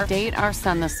 Need a car, date our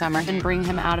son this summer, and bring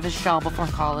him out of his shell before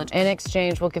college. In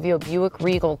exchange, we'll give you a Buick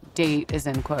Regal. Date is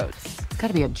in quotes. It's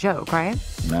gotta be a joke, right?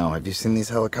 No, have you seen these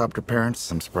helicopter parents?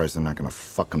 I'm surprised they're not gonna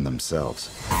fuck them themselves.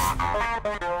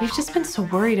 We've just been so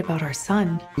worried about our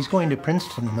son. He's going to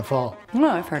Princeton in the fall. Oh,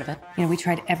 I've heard of it. You know, we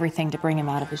tried everything to bring him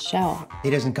out of his shell. He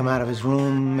doesn't come out of his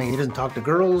room, he doesn't talk to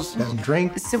girls, doesn't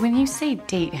drink. So when you say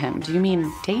date him, do you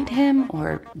mean date him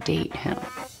or date him?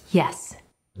 Yes.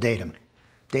 Date him.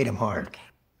 Date him hard. Okay.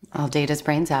 I'll date his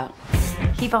brains out.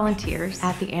 He volunteers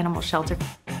at the animal shelter.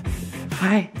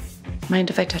 Hi. Mind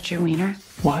if I touch your wiener?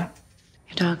 What?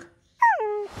 Your dog.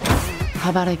 How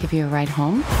about I give you a ride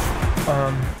home?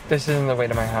 This isn't the way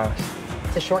to my house.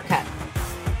 It's a shortcut.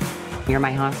 You're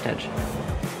my hostage.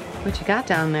 What you got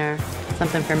down there?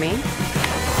 Something for me?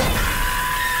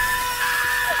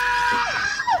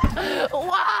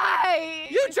 Why?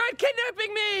 You tried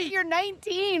kidnapping me! You're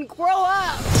 19. Grow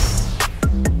up.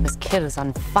 This kid is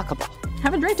unfuckable.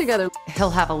 Have a drink together.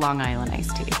 He'll have a Long Island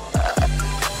iced tea.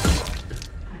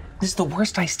 This is the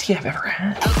worst iced tea I've ever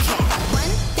had.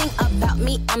 About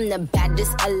me, I'm the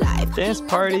baddest alive. Dance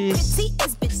parties.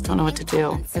 Just don't know what to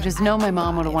do. I just know my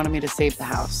mom would have wanted me to save the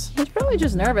house. He's probably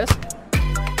just nervous.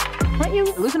 Aren't you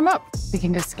loosen him up? We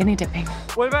can go skinny dipping.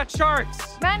 What about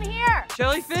sharks? Men here.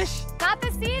 Jellyfish? Not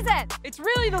this season. It's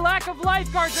really the lack of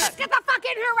lifeguards. Let's get the fuck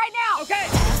in here right now. Okay.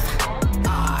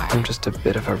 I'm just a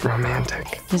bit of a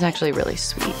romantic. He's actually really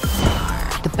sweet.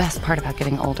 The best part about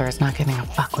getting older is not giving a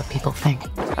fuck what people think.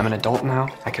 I'm an adult now.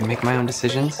 I can make my own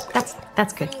decisions.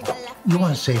 That's good. You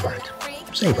want to savor it.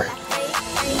 Savor it.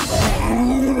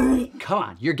 Come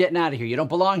on, you're getting out of here. You don't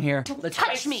belong here. Let's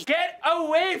touch me. Get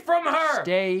away from her!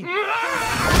 Stay.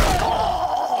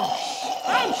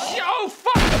 Oh,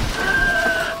 fuck!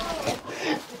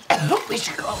 We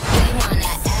should go.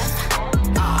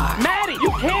 Maddie, you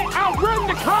can't outrun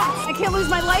the cops! I can't lose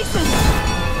my license.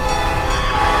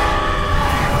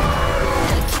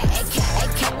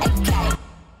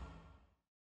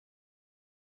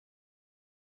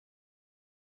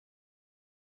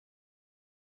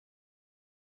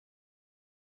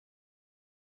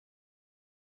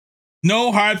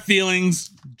 No Hard Feelings,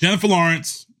 Jennifer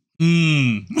Lawrence.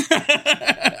 You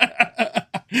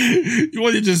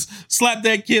want to just slap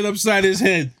that kid upside his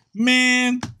head,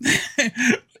 man.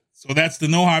 So that's the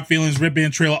No Hard Feelings Red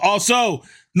Band trailer. Also,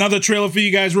 another trailer for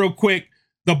you guys real quick.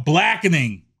 The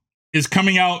Blackening is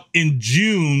coming out in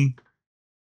June.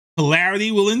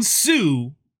 Hilarity will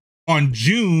ensue on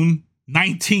June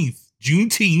 19th.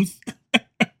 Juneteenth.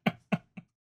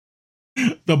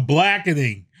 The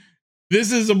Blackening.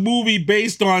 This is a movie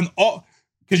based on all,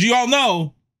 because you all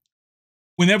know,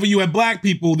 whenever you have black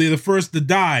people, they're the first to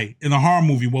die in a horror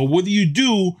movie. Well, what do you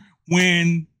do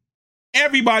when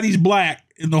everybody's black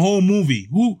in the whole movie?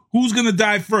 Who's gonna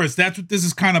die first? That's what this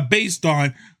is kind of based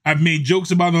on. I've made jokes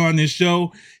about it on this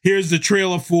show. Here's the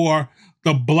trailer for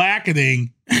The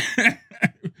Blackening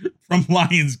from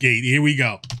Lionsgate. Here we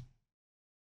go.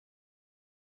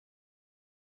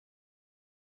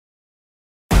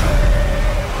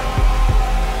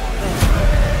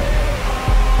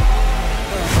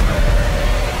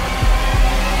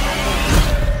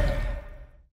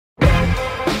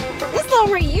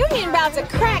 about to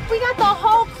crack. We got the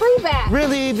whole crew back.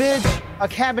 Really, bitch? A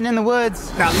cabin in the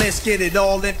woods. Now let's get it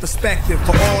all in perspective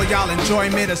for all y'all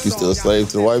enjoyment. You still a slave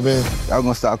to the white man? Y'all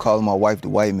gonna start calling my wife the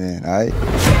white man, all right?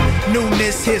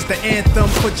 Newness, here's the anthem.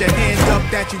 Put your hands up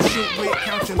that you shoot with.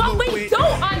 Count your What loot we with. do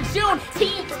on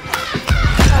Juneteenth.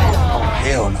 Oh,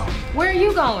 hell no. Where are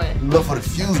you going? Look for the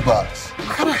fuse box. What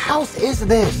kind of house is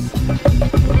this?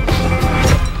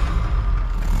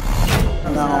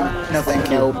 No, thank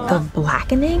you. The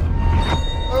blackening?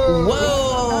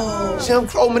 Whoa! Jim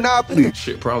Crow Monopoly.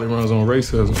 Shit probably runs on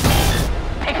racism.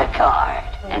 Pick a card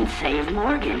and save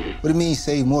Morgan. What do you mean,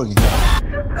 save Morgan?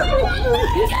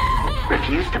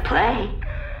 Refuse to play,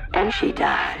 and she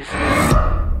dies.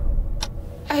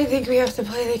 I think we have to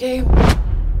play the game.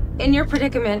 In your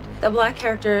predicament, the black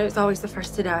character is always the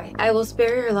first to die. I will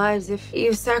spare your lives if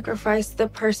you sacrifice the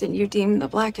person you deem the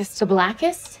blackest. The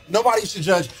blackest? Nobody should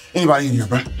judge anybody in here,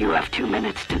 bro. You have 2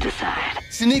 minutes to decide.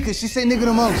 Shanika, she say nigga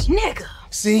the most. Nigga.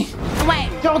 See? Wait.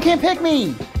 Y'all can't pick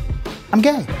me. I'm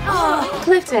gay. Oh,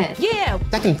 Clifton. Yeah.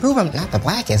 I can prove I'm not the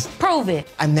blackest. Prove it.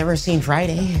 I've never seen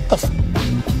Friday.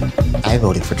 I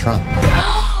voted for Trump.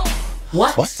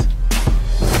 What? What?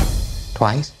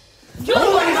 Twice.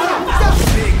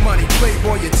 Big money,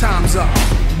 playboy, your time's up.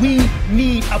 We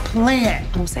need a plan.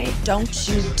 I'm saying, don't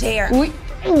you dare.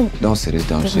 Don't say this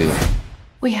dumb shit.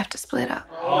 We have to split up.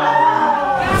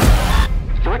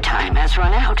 Your time has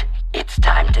run out. It's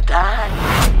time to die.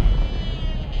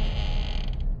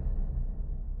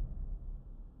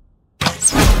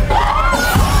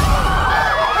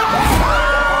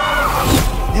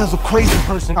 There's a crazy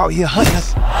person out here hunting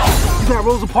us. You got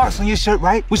Rosa Parks on your shirt,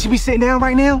 right? Would she be sitting down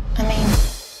right now? I mean,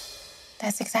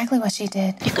 that's exactly what she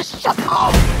did. You can shut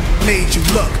up. Made you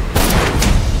look.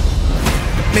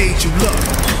 Made you look.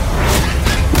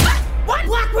 Why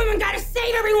black women gotta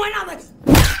save everyone all the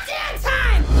damn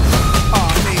time?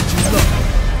 Made you look.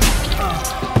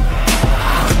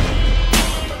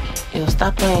 Yo,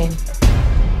 stop playing.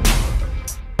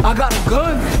 I got a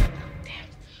gun.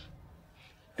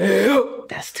 Ew.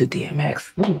 That's too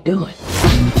DMX. What are you doing?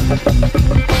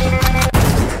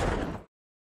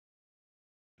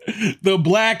 The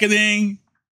Blackening,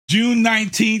 June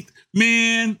 19th.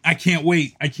 Man, I can't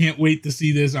wait. I can't wait to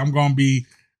see this. I'm going to be,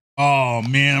 oh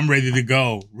man, I'm ready to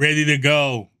go. Ready to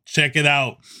go. Check it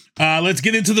out. Let's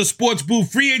get into the sports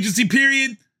booth. Free agency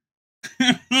period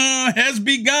has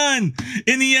begun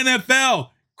in the NFL.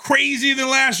 Crazier than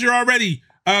last year already.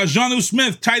 Jonnu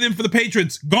Smith, tight end for the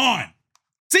Patriots, gone.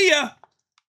 See ya.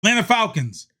 Atlanta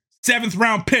Falcons, 7th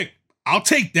round pick. I'll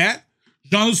take that.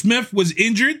 Jonnu Smith was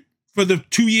injured for the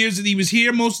 2 years that he was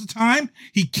here most of the time.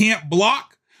 He can't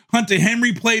block. Hunter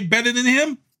Henry played better than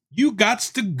him. You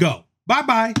gots to go.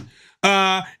 Bye-bye.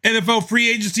 NFL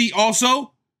free agency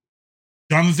also.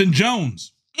 Jonathan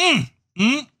Jones. 2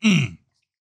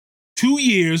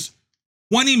 years,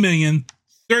 $20 million,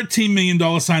 $13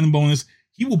 million signing bonus.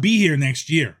 He will be here next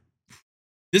year.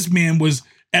 This man was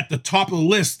at the top of the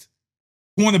list,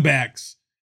 cornerbacks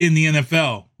in the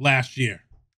NFL last year.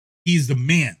 He's the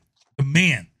man.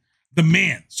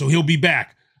 So he'll be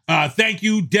back. Thank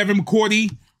you, Devin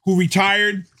McCourty, who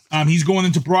retired. He's going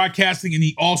into broadcasting, and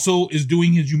he also is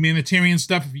doing his humanitarian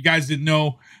stuff. If you guys didn't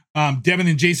know, Devin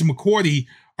and Jason McCourty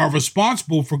are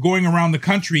responsible for going around the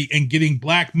country and getting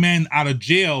black men out of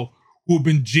jail who have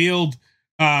been jailed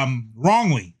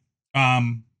wrongly.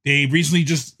 They recently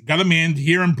just got a man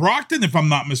here in Brockton, if I'm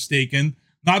not mistaken,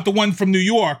 not the one from New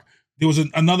York. There was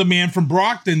another man from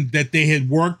Brockton that they had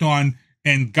worked on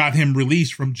and got him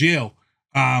released from jail.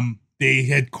 They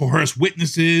had coerced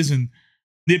witnesses and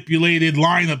manipulated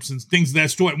lineups and things of that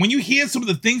sort. When you hear some of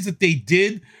the things that they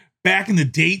did back in the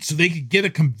day so they could get a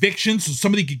conviction, so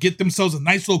somebody could get themselves a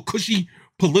nice little cushy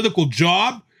political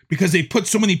job because they put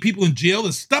so many people in jail,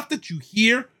 the stuff that you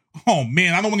hear, oh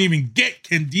man, I don't want to even get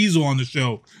Ken Diesel on the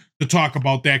show to talk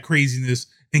about that craziness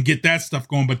and get that stuff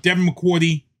going. But Devin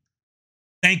McCourty,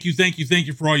 thank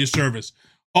you for all your service.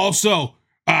 Also,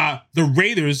 the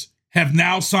Raiders have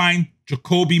now signed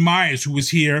Jacoby Myers, who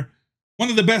was here, one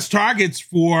of the best targets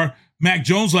for Mac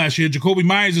Jones last year. Jacoby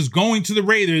Myers is going to the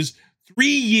Raiders, 3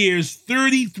 years,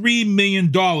 $33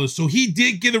 million. So he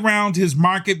did get around his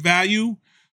market value.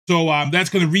 So that's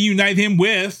going to reunite him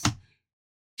with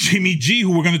Jimmy G,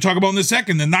 who we're going to talk about in a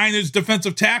second, the Niners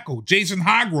defensive tackle, Jason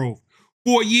Hargrove,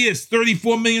 4 years,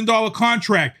 $34 million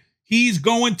contract. He's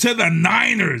going to the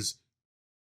Niners.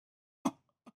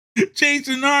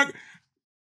 Jason Hargrove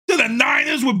to the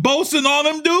Niners with Bosa and all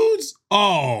them dudes?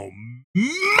 Oh,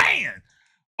 man.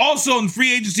 Also in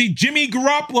free agency, Jimmy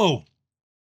Garoppolo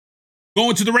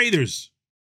going to the Raiders.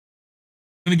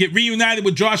 Going to get reunited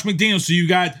with Josh McDaniels. So you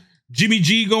got Jimmy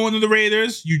G going to the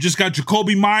Raiders. You just got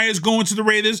Jacoby Myers going to the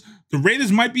Raiders. The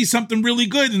Raiders might be something really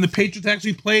good, and the Patriots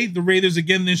actually played the Raiders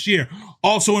again this year.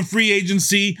 Also in free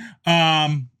agency,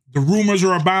 the rumors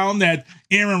are abound that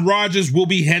Aaron Rodgers will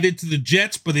be headed to the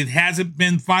Jets, but it hasn't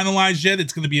been finalized yet.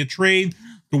 It's going to be a trade.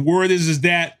 The word is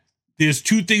that there's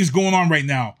two things going on right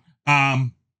now.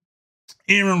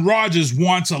 Aaron Rodgers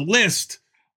wants a list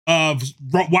of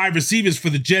wide receivers for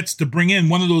the Jets to bring in,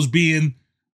 one of those being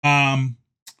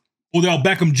Odell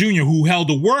Beckham Jr., who held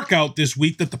a workout this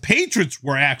week that the Patriots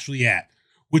were actually at,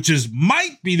 which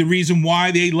might be the reason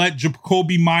why they let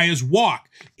Jacoby Myers walk.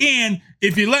 And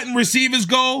if you're letting receivers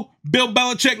go, Bill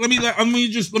Belichick, let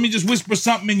me just whisper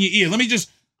something in your ear. Let me just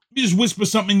whisper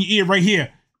something in your ear right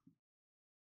here.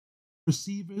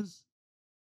 Receivers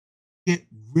get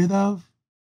rid of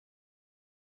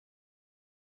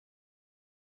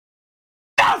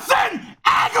Nelson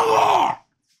Aguilar.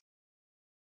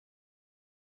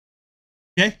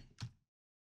 Okay.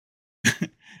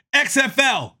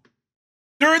 XFL.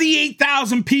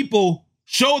 38,000 people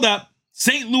showed up.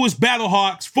 St. Louis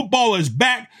Battlehawks. Football is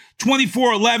back.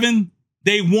 24-11.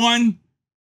 They won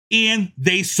and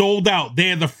they sold out.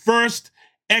 They are the first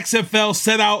XFL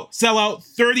sellout.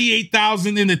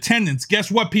 38,000 in attendance.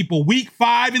 Guess what, people? Week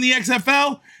 5 in the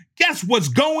XFL. Guess what's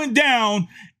going down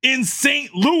in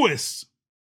St. Louis?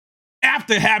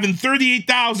 After having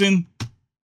 38,000,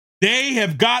 they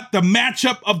have got the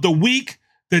matchup of the week.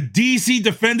 The DC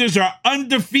Defenders are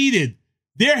undefeated.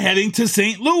 They're heading to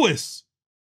St. Louis,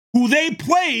 who they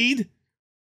played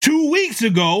 2 weeks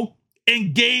ago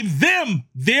and gave them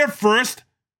their first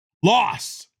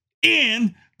loss.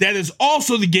 And that is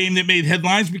also the game that made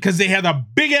headlines because they had a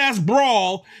big-ass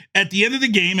brawl at the end of the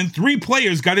game and 3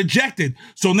 players got ejected.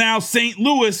 So now St.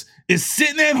 Louis is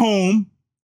sitting at home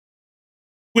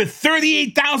with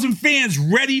 38,000 fans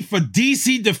ready for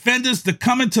DC Defenders to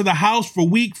come into the house for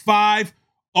week 5.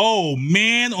 Oh,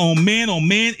 man, oh, man, oh,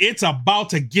 man. It's about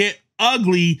to get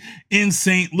ugly in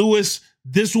St. Louis.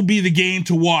 This will be the game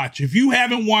to watch. If you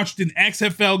haven't watched an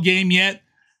XFL game yet,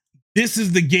 this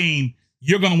is the game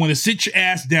you're going to want to sit your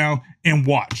ass down and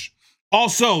watch.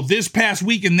 Also, this past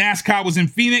week in NASCAR was in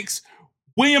Phoenix.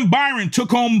 William Byron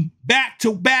took home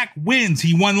back-to-back wins.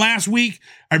 He won last week.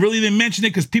 I really didn't mention it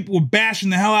because people were bashing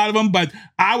the hell out of him, but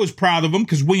I was proud of him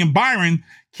because William Byron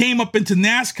came up into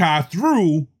NASCAR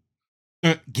through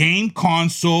the game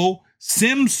console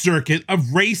sim circuit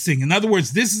of racing. In other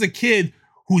words, this is a kid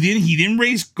who didn't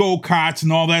race go-karts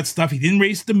and all that stuff. He didn't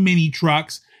race the mini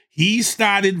trucks. He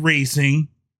started racing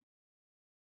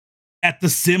at the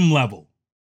sim level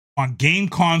on game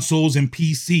consoles and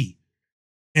PC.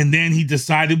 And then he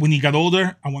decided when he got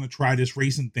older, I want to try this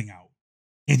racing thing out.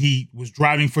 And he was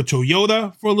driving for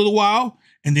Toyota for a little while.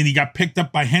 And then he got picked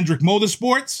up by Hendrick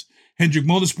Motorsports. Hendrick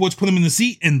Motorsports put him in the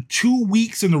seat. And 2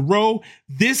 weeks in a row,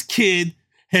 this kid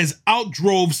has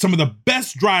outdrove some of the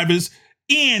best drivers.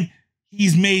 And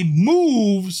he's made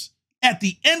moves at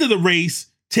the end of the race,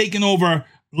 taking over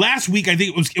last week. I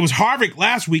think it was Harvick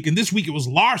last week. And this week it was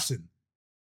Larson.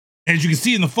 As you can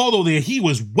see in the photo there, he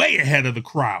was way ahead of the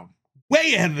crowd.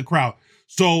 Way ahead of the crowd.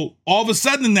 So all of a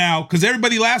sudden now, because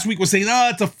everybody last week was saying,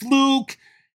 oh, it's a fluke.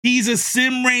 He's a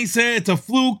sim racer. It's a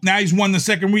fluke. Now he's won the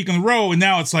second week in a row. And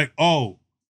now it's like, oh,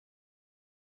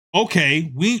 okay,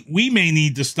 we may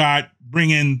need to start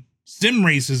bringing sim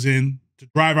racers in to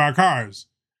drive our cars.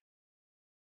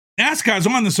 NASCAR's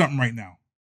on to something right now.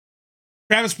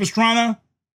 Travis Pastrana,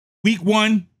 week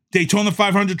 1, Daytona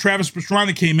 500, Travis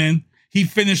Pastrana came in. He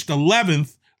finished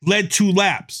 11th, led 2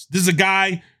 laps. This is a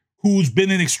guy who's been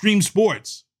in extreme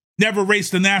sports, never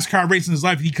raced a NASCAR race in his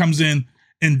life. He comes in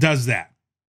and does that.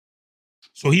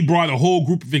 So he brought a whole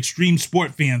group of extreme sport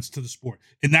fans to the sport.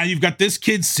 And now you've got this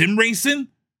kid sim racing.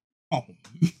 Oh,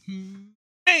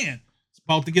 man. It's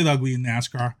about to get ugly in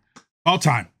NASCAR. All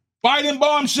time. Biden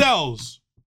bombshells.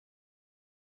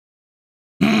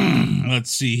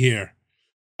 Let's see here.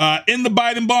 In the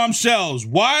Biden bombshells,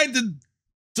 why did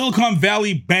Silicon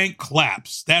Valley Bank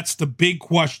collapse? That's the big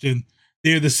question.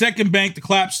 They're the second bank to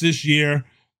collapse this year.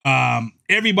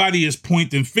 Everybody is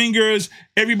pointing fingers.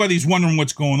 Everybody's wondering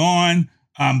what's going on.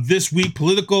 This week,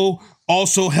 Politico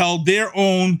also held their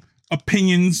own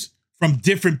opinions from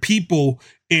different people.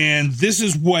 And this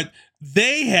is what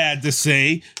they had to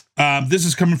say. This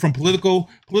is coming from Politico.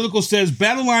 Politico says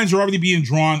battle lines are already being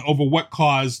drawn over what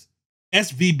caused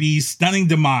SVB's stunning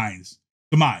demise.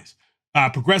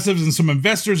 Progressives and some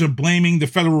investors are blaming the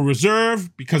Federal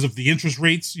Reserve because of the interest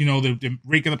rates. You know, they're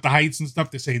raking up the heights and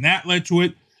stuff. They're saying that led to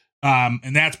it.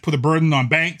 And that's put a burden on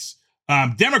banks.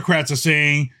 Democrats are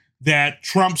saying that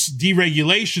Trump's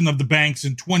deregulation of the banks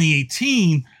in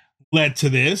 2018 led to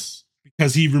this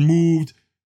because he removed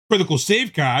critical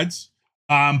safeguards.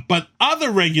 But other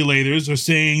regulators are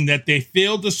saying that they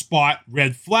failed to spot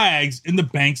red flags in the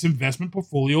bank's investment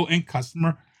portfolio and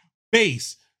customer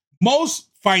base. Most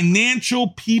financial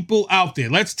people out there,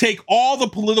 let's take all the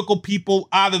political people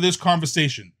out of this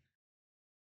conversation.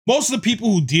 Most of the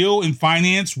people who deal in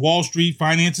finance, Wall Street,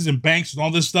 finances, and banks and all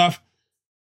this stuff,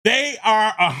 they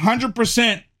are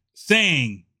 100%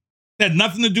 saying it had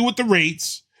nothing to do with the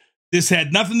rates. This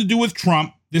had nothing to do with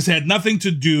Trump. This had nothing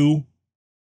to do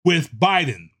with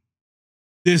Biden.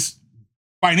 This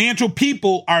financial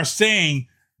people are saying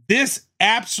this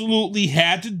absolutely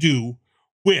had to do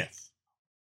with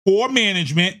poor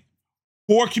management,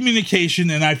 poor communication,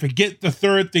 and I forget the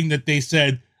third thing that they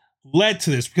said led to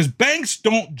this, because banks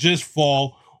don't just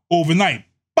fall overnight.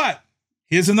 But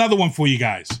here's another one for you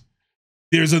guys.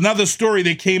 There's another story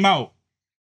that came out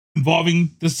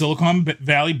involving the Silicon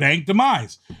Valley Bank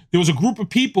demise. There was a group of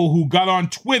people who got on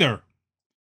Twitter,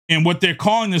 and what they're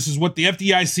calling this is what the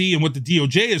FDIC and what the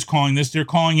DOJ is calling this. They're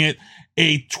calling it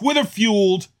a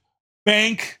Twitter-fueled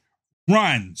bank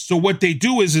run. So what they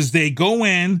do is they go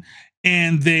in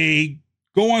and they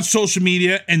go on social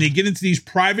media and they get into these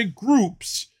private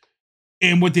groups,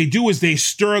 and what they do is they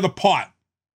stir the pot.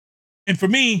 And for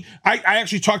me, I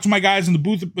actually talked to my guys in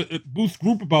the booth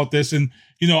group about this, and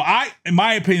in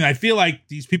my opinion, I feel like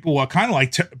these people are kind of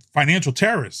like financial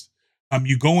terrorists.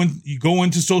 You go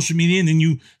into social media and then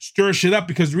you stir shit up,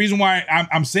 because the reason why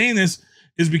I'm saying this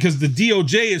is because the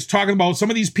DOJ is talking about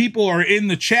some of these people are in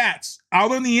the chats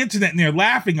out on the internet and they're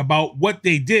laughing about what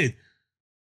they did.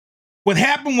 What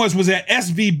happened was at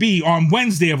SVB on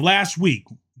Wednesday of last week,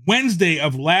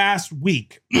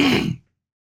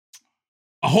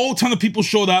 a whole ton of people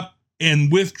showed up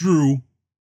and withdrew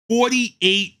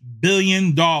 $48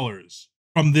 billion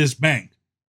from this bank.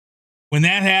 When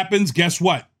that happens, guess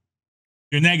what?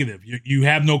 You're negative. You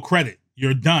have no credit.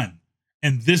 You're done.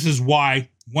 And this is why,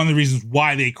 one of the reasons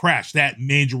why they crashed, that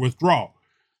major withdrawal.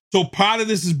 So part of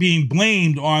this is being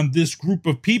blamed on this group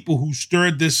of people who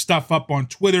stirred this stuff up on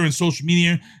Twitter and social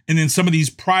media and in some of these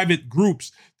private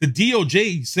groups. The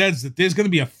DOJ says that there's going to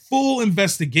be a full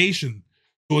investigation.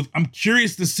 So I'm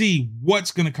curious to see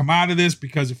what's going to come out of this,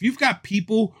 because if you've got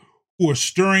people who are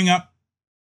stirring up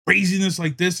craziness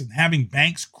like this and having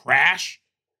banks crash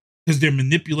because they're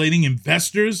manipulating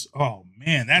investors, oh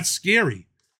man, that's scary.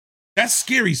 That's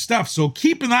scary stuff. So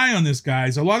keep an eye on this,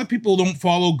 guys. A lot of people don't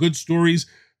follow good stories.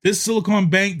 This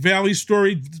Silicon Valley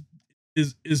story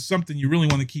is something you really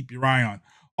want to keep your eye on.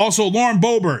 Also, Lauren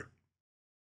Boebert.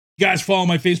 You guys follow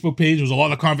my Facebook page. There was a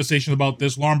lot of conversation about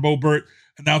this. Lauren Boebert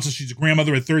announces she's a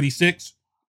grandmother at 36.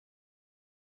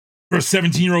 Her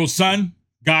 17-year-old son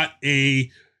got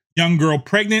a young girl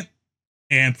pregnant.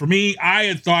 And for me, I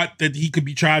had thought that he could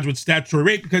be charged with statutory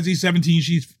rape because he's 17.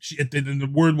 And the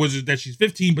word was that she's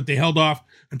 15, but they held off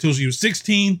until she was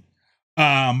 16.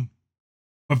 But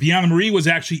Viana Marie was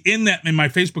actually in my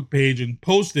Facebook page and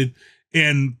posted.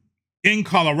 And in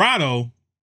Colorado,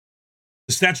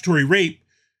 the statutory rape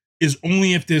is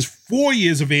only if there's 4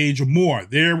 years of age or more.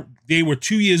 They were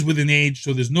 2 years within age,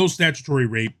 so there's no statutory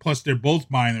rape. Plus, they're both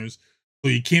minors,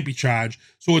 so you can't be charged.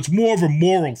 So it's more of a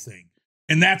moral thing.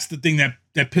 And that's the thing that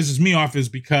pisses me off, is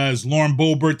because Lauren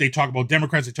Boebert, they talk about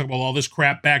Democrats, they talk about all this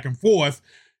crap back and forth,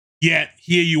 yet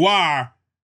here you are.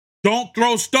 Don't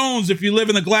throw stones if you live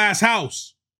in a glass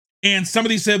house. And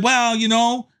somebody said, well,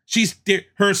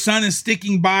 her son is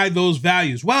sticking by those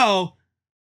values. Well,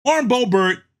 Lauren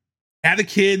Boebert had a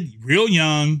kid real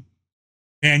young,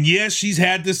 and yes, she's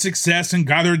had the success and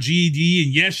got her GED,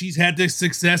 and yes, she's had this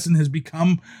success and has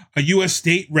become a U.S.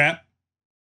 state rep.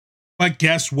 But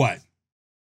guess what?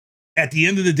 At the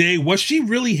end of the day, was she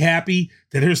really happy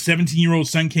that her 17-year-old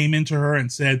son came into her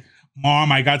and said,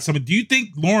 Mom, I got something? Do you think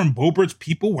Lauren Boebert's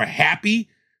people were happy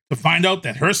to find out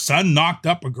that her son knocked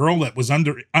up a girl that was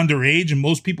underage in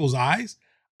most people's eyes?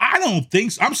 I don't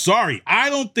think so. I'm sorry. I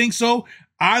don't think so.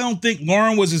 I don't think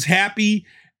Lauren was as happy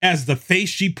as the face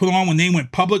she put on when they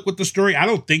went public with the story. I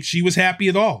don't think she was happy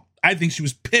at all. I think she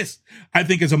was pissed. I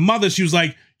think as a mother, she was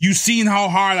like, you seen how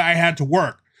hard I had to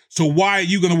work, so why are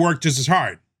you going to work just as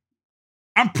hard?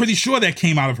 I'm pretty sure that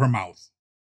came out of her mouth.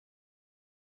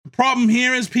 The problem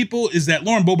here is that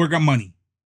Lauren Boebert got money.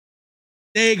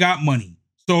 They got money.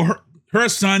 So her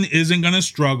son isn't going to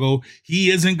struggle. He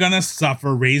isn't going to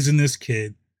suffer raising this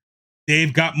kid.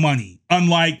 They've got money.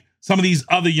 Unlike some of these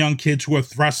other young kids who are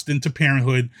thrust into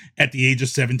parenthood at the age of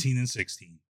 17 and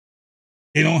 16.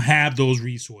 They don't have those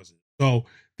resources. So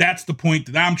that's the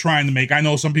point that I'm trying to make. I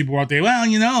know some people out there,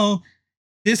 well,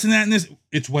 this and that and this.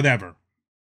 It's whatever.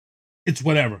 It's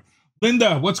whatever.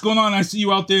 Linda, what's going on? I see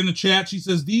you out there in the chat. She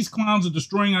says, these clowns are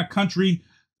destroying our country.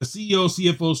 The CEO,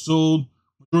 CFO sold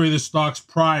majority of their stocks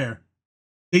prior.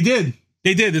 They did.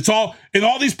 It's all, and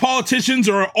all these politicians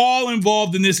are all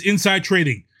involved in this inside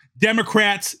trading.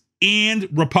 Democrats and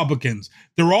Republicans.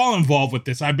 They're all involved with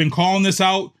this. I've been calling this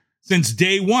out since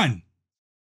day one.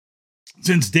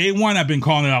 Since day one, I've been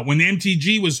calling it out. When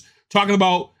MTG was talking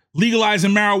about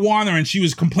legalizing marijuana and she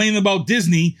was complaining about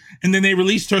Disney, and then they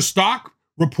released her stock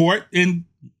report, and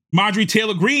Marjorie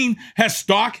Taylor Greene has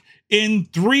stock in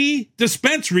 3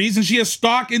 dispensaries and she has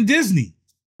stock in Disney.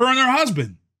 Her and her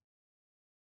husband.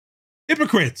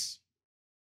 Hypocrites.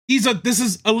 This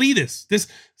is elitist. This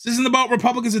isn't about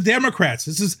Republicans and Democrats.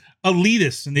 This is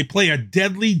elitist, and they play a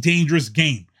deadly, dangerous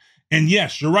game. And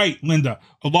yes, you're right, Linda.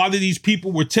 A lot of these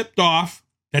people were tipped off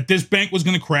that this bank was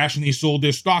going to crash, and they sold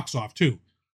their stocks off too.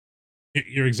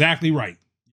 You're exactly right.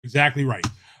 Exactly right.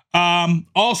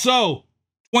 Also,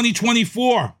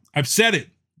 2024, I've said it.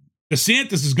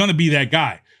 DeSantis is going to be that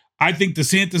guy. I think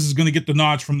DeSantis is going to get the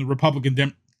nods from the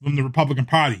Republican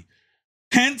Party.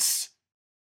 Pence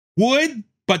would,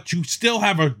 but you still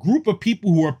have a group of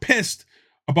people who are pissed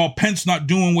about Pence not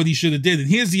doing what he should have did. And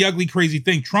here's the ugly, crazy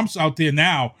thing. Trump's out there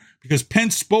now because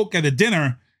Pence spoke at a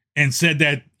dinner and said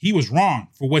that he was wrong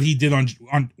for what he did on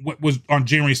what was on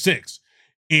January 6th.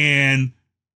 And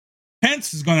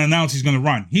Pence is going to announce he's going to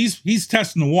run. He's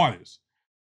testing the waters.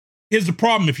 Here's the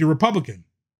problem. If you're Republican,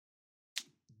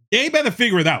 they better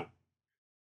figure it out.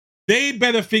 They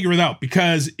better figure it out,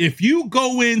 because if you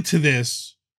go into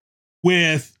this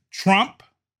with Trump,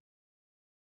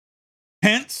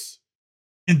 Pence,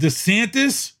 and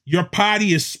DeSantis, your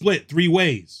party is split 3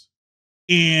 ways.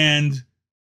 And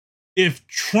if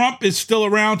Trump is still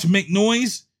around to make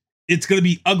noise, it's going to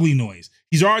be ugly noise.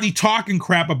 He's already talking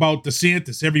crap about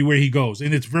DeSantis everywhere he goes.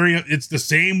 And it's the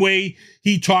same way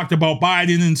he talked about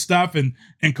Biden and stuff and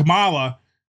Kamala,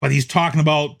 but he's talking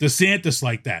about DeSantis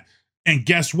like that. And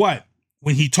guess what?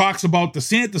 When he talks about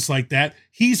DeSantis like that,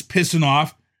 he's pissing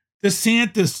off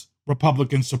DeSantis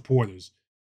Republican supporters.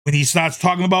 When he starts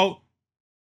talking about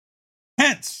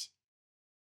Pence,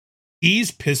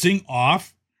 he's pissing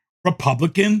off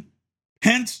Republican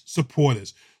Pence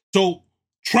supporters. So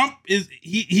Trump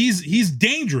he's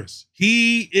dangerous.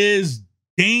 He is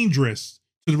dangerous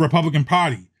to the Republican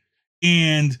Party.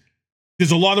 And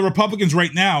there's a lot of Republicans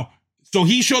right now. So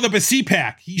he showed up at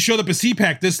CPAC. He showed up at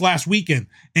CPAC this last weekend.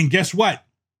 And guess what?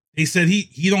 They said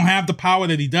he don't have the power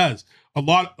that he does.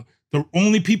 The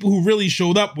only people who really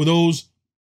showed up were those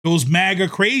MAGA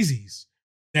crazies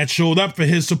that showed up for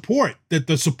his support. That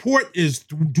the support is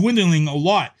dwindling a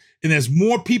lot. And as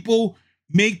more people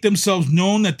make themselves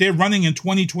known that they're running in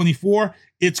 2024,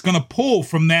 it's going to pull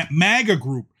from that MAGA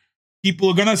group. People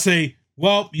are going to say,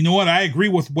 well, you know what? I agree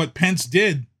with what Pence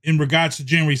did in regards to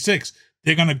January 6th.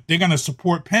 They're gonna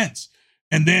support Pence.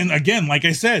 And then again, like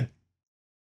I said,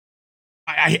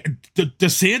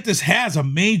 DeSantis has a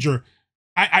major.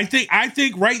 I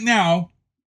think right now,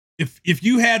 if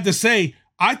you had to say,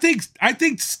 I think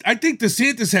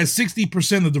DeSantis has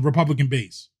 60% of the Republican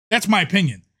base. That's my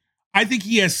opinion. I think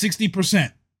he has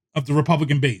 60% of the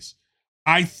Republican base.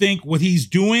 I think what he's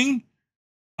doing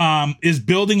is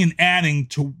building and adding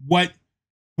to what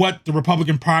the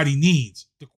Republican Party needs.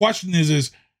 The question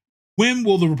is when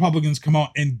will the Republicans come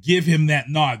out and give him that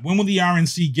nod? When will the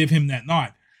RNC give him that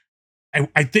nod?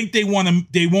 I think they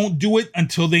won't do it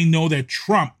until they know that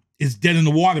Trump is dead in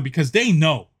the water, because they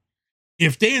know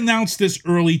if they announce this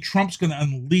early, Trump's going to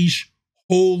unleash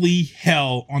holy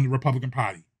hell on the Republican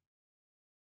Party.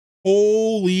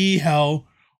 Holy hell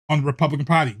on the Republican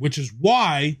Party, which is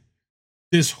why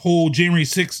this whole January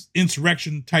 6th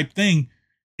insurrection type thing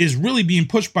is really being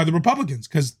pushed by the Republicans,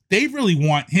 because they really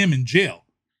want him in jail.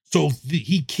 So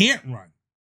he can't run.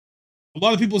 A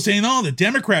lot of people are saying, oh, the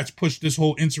Democrats pushed this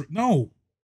whole insurrection. No,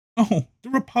 the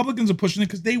Republicans are pushing it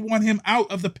because they want him out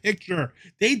of the picture.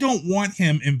 They don't want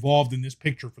him involved in this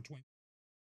picture for 20.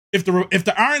 If the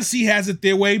RNC has it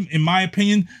their way, in my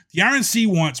opinion, the RNC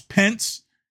wants Pence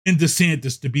and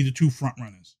DeSantis to be the 2 front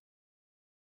runners.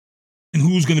 And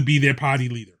who's going to be their party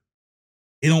leader?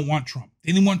 They don't want Trump.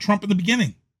 They didn't want Trump in the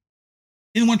beginning.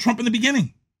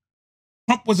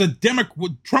 Trump was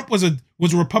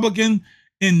a Republican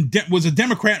and was a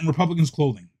Democrat in Republicans'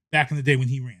 clothing back in the day when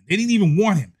he ran. They didn't even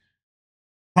want him.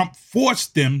 Trump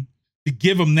forced them to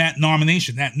give him that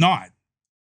nomination, that nod.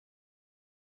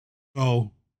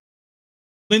 So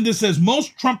Linda says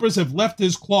most Trumpers have left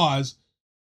his claws.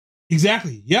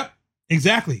 Exactly. Yep.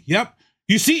 Exactly. Yep.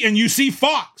 You see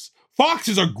Fox. Fox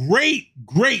is a great.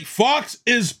 Fox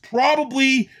is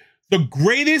probably the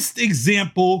greatest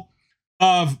example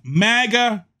of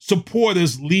MAGA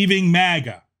supporters leaving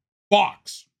MAGA.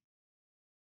 Fox.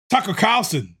 Tucker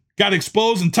Carlson got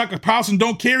exposed, and Tucker Carlson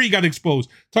don't care he got exposed.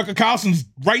 Tucker Carlson's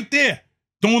right there,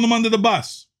 throwing them under the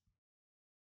bus.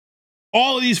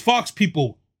 All of these Fox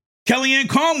people. Kellyanne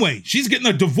Conway, she's getting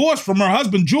a divorce from her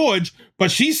husband, George,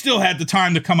 but she still had the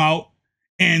time to come out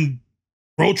and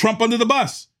throw Trump under the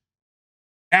bus.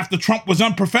 After Trump was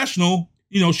unprofessional,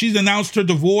 she's announced her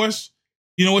divorce.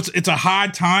 It's a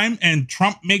hard time, and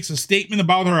Trump makes a statement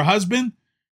about her husband.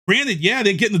 Granted, yeah,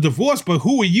 they're getting a divorce, but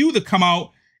who are you to come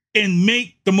out and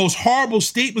make the most horrible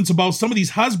statements about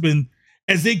somebody's husband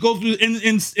as they go through?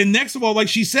 And next of all, like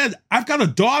she said, I've got a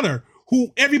daughter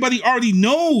who everybody already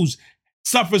knows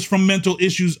suffers from mental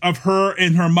issues of her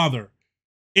and her mother.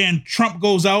 And Trump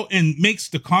goes out and makes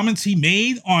the comments he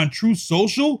made on Truth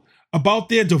Social about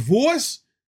their divorce.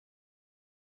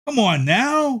 Come on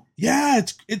now. Yeah,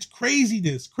 it's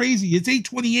craziness. Crazy. It's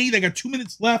 8:28. I got 2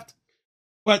 minutes left.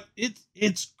 But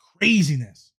it's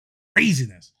craziness.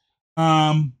 Craziness.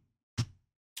 I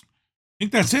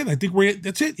think that's it.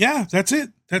 That's it. Yeah, that's it.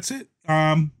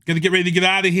 Gonna get ready to get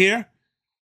out of here.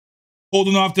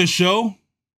 Holding off this show.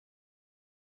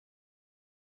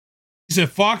 He said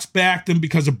Fox backed him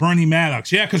because of Bernie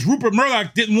Maddox. Yeah, because Rupert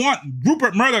Murdoch didn't want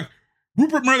Rupert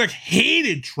Murdoch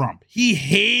hated Trump. He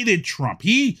hated Trump.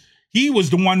 He was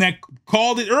the one that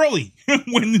called it early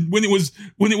when it was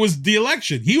the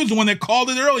election. He was the one that called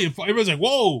it early, and everybody's like,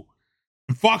 "Whoa!"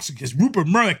 And Fox, because Rupert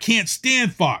Murdoch can't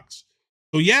stand Fox.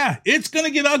 So yeah, it's gonna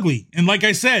get ugly. And like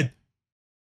I said,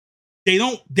 they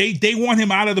want him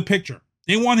out of the picture.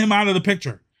 They want him out of the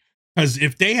picture because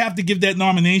if they have to give that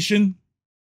nomination,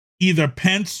 either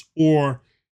Pence or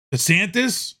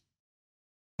DeSantis,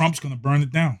 Trump's going to burn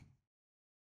it down.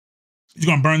 He's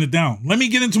going to burn it down. Let me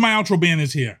get into my outro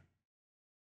banners here.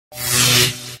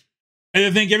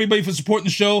 I thank everybody for supporting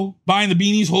the show, buying the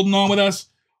beanies, holding on with us.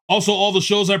 Also, all the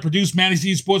shows I produce, Matty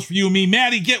C Sports for You and Me.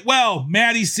 Matty, get well.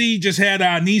 Matty C just had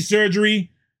knee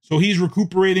surgery, so he's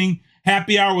recuperating.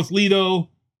 Happy Hour with Lito.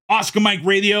 Oscar Mike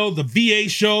Radio, the VA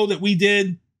show that we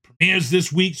did, premieres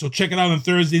this week, so check it out on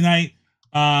Thursday night.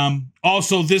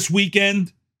 Also this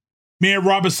weekend, Mayor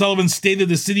Robert Sullivan's State of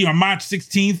the City on March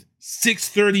 16th,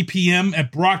 6:30 p.m.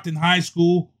 at Brockton High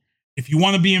School. If you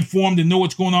want to be informed and know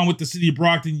what's going on with the city of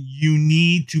Brockton, you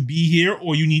need to be here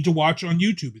or you need to watch on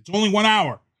YouTube. It's only 1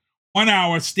 hour. 1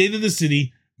 hour, State of the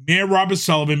City, Mayor Robert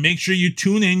Sullivan. Make sure you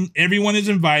tune in. Everyone is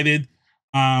invited.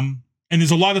 And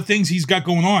there's a lot of things he's got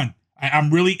going on.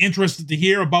 I'm really interested to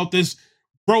hear about this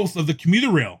growth of the commuter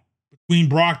rail between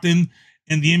Brockton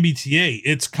and the MBTA.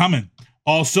 It's coming.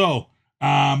 Also,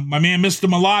 my man Mr.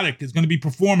 Melodic is going to be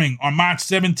performing on March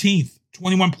 17th,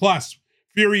 21 plus,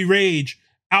 Fury Rage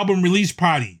album release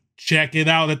party. Check it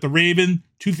out at the Raven,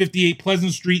 258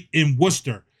 Pleasant Street in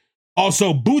Worcester.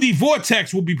 Also, Booty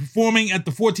Vortex will be performing at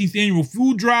the 14th Annual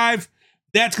Food Drive.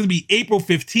 That's going to be April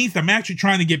 15th. I'm actually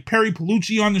trying to get Perry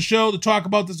Palucci on the show to talk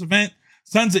about this event.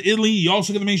 Sons of Italy, you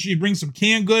also got to make sure you bring some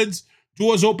canned goods.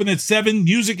 Doors open at 7.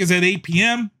 Music is at 8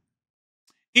 p.m.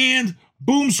 And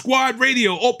Boom Squad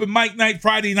Radio, open mic night,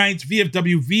 Friday nights,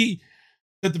 VFWV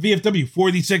at the VFW,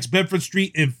 486 Bedford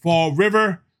Street in Fall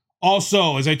River.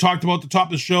 Also, as I talked about at the top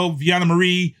of the show, Vianna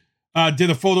Marie did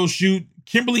a photo shoot.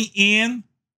 Kimberly Ann,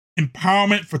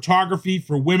 Empowerment Photography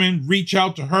for Women. Reach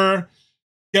out to her.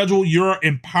 Schedule your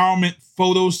empowerment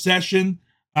photo session.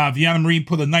 Vianna Marie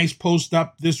put a nice post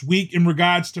up this week in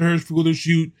regards to her photo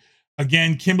shoot.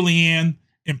 Again, Kimberly Ann,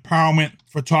 Empowerment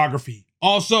Photography.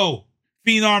 Also,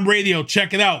 Phenom Radio,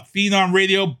 check it out. Phenom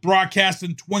Radio,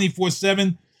 broadcasting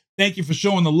 24/7. Thank you for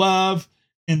showing the love.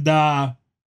 And Vianna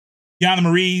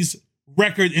Marie's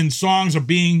record and songs are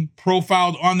being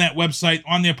profiled on that website,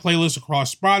 on their playlist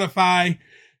across Spotify.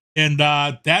 And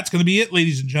that's going to be it,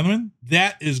 ladies and gentlemen.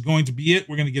 That is going to be it.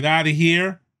 We're going to get out of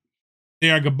here. Say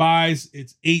our goodbyes.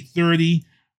 It's 8:30.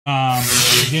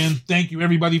 Again, thank you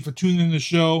everybody for tuning in the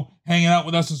show, hanging out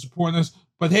with us and supporting us.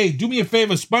 But hey, do me a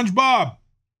favor, SpongeBob.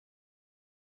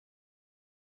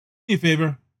 Do me a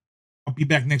favor. I'll be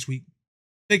back next week.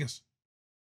 Take us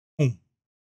home.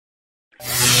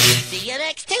 See you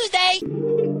next Tuesday.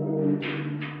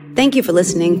 Thank you for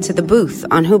listening to The Booth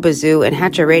on Hoobazoo and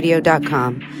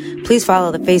HatcherRadio.com. Please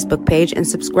follow the Facebook page and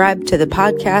subscribe to the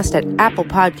podcast at Apple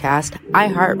Podcast,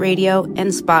 iHeartRadio,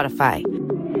 and Spotify.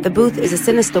 The Booth is a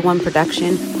Sinister One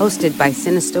production hosted by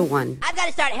Sinister One. I've got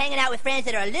to start hanging out with friends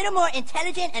that are a little more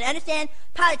intelligent and understand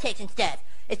politics and stuff.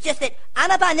 It's just that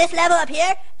I'm up on this level up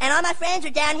here, and all my friends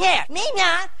are down here. Me,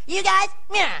 nah. You guys,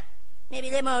 nah. Maybe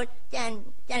a little more down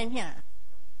in here.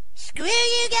 Screw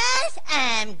you guys,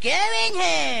 I'm going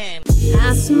home.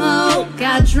 I smoke,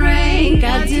 I drink,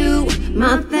 I do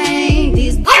my thing.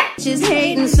 These Just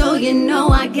hating, so you know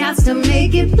I got to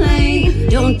make it plain.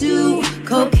 Don't do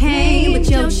cocaine, but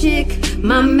your chick,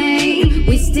 my main.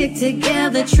 We stick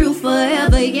together, true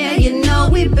forever, yeah, you know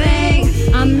we bang.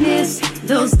 I miss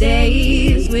those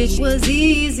days, which was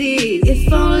easy.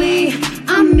 If only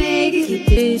I make it, keep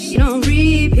this shit on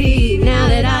repeat. Now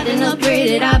that I done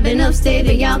upgraded, I've been upstate,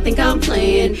 and y'all think I'm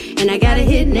playing. And I got a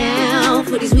hit now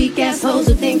for these weak ass hoes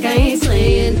who think I ain't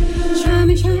slaying. Try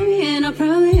me, and I'll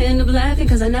probably end up laughing,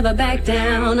 cause I never back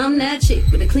down. I'm that chick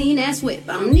with a clean ass whip,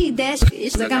 I don't need that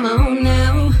shit, I got my own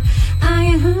now.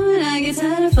 I get hurt, I get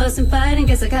tired of fussing, fighting,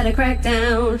 guess I gotta crack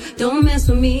down. Don't mess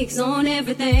with me, cause on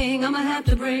everything I'ma have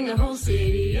to bring the whole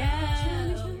city out.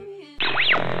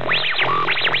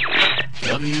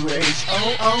 WHOOBAZOO,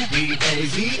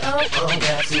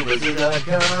 that's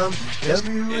whobazoo.com.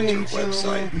 Enter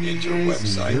website, enter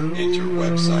website, enter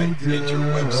website, enter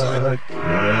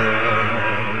website.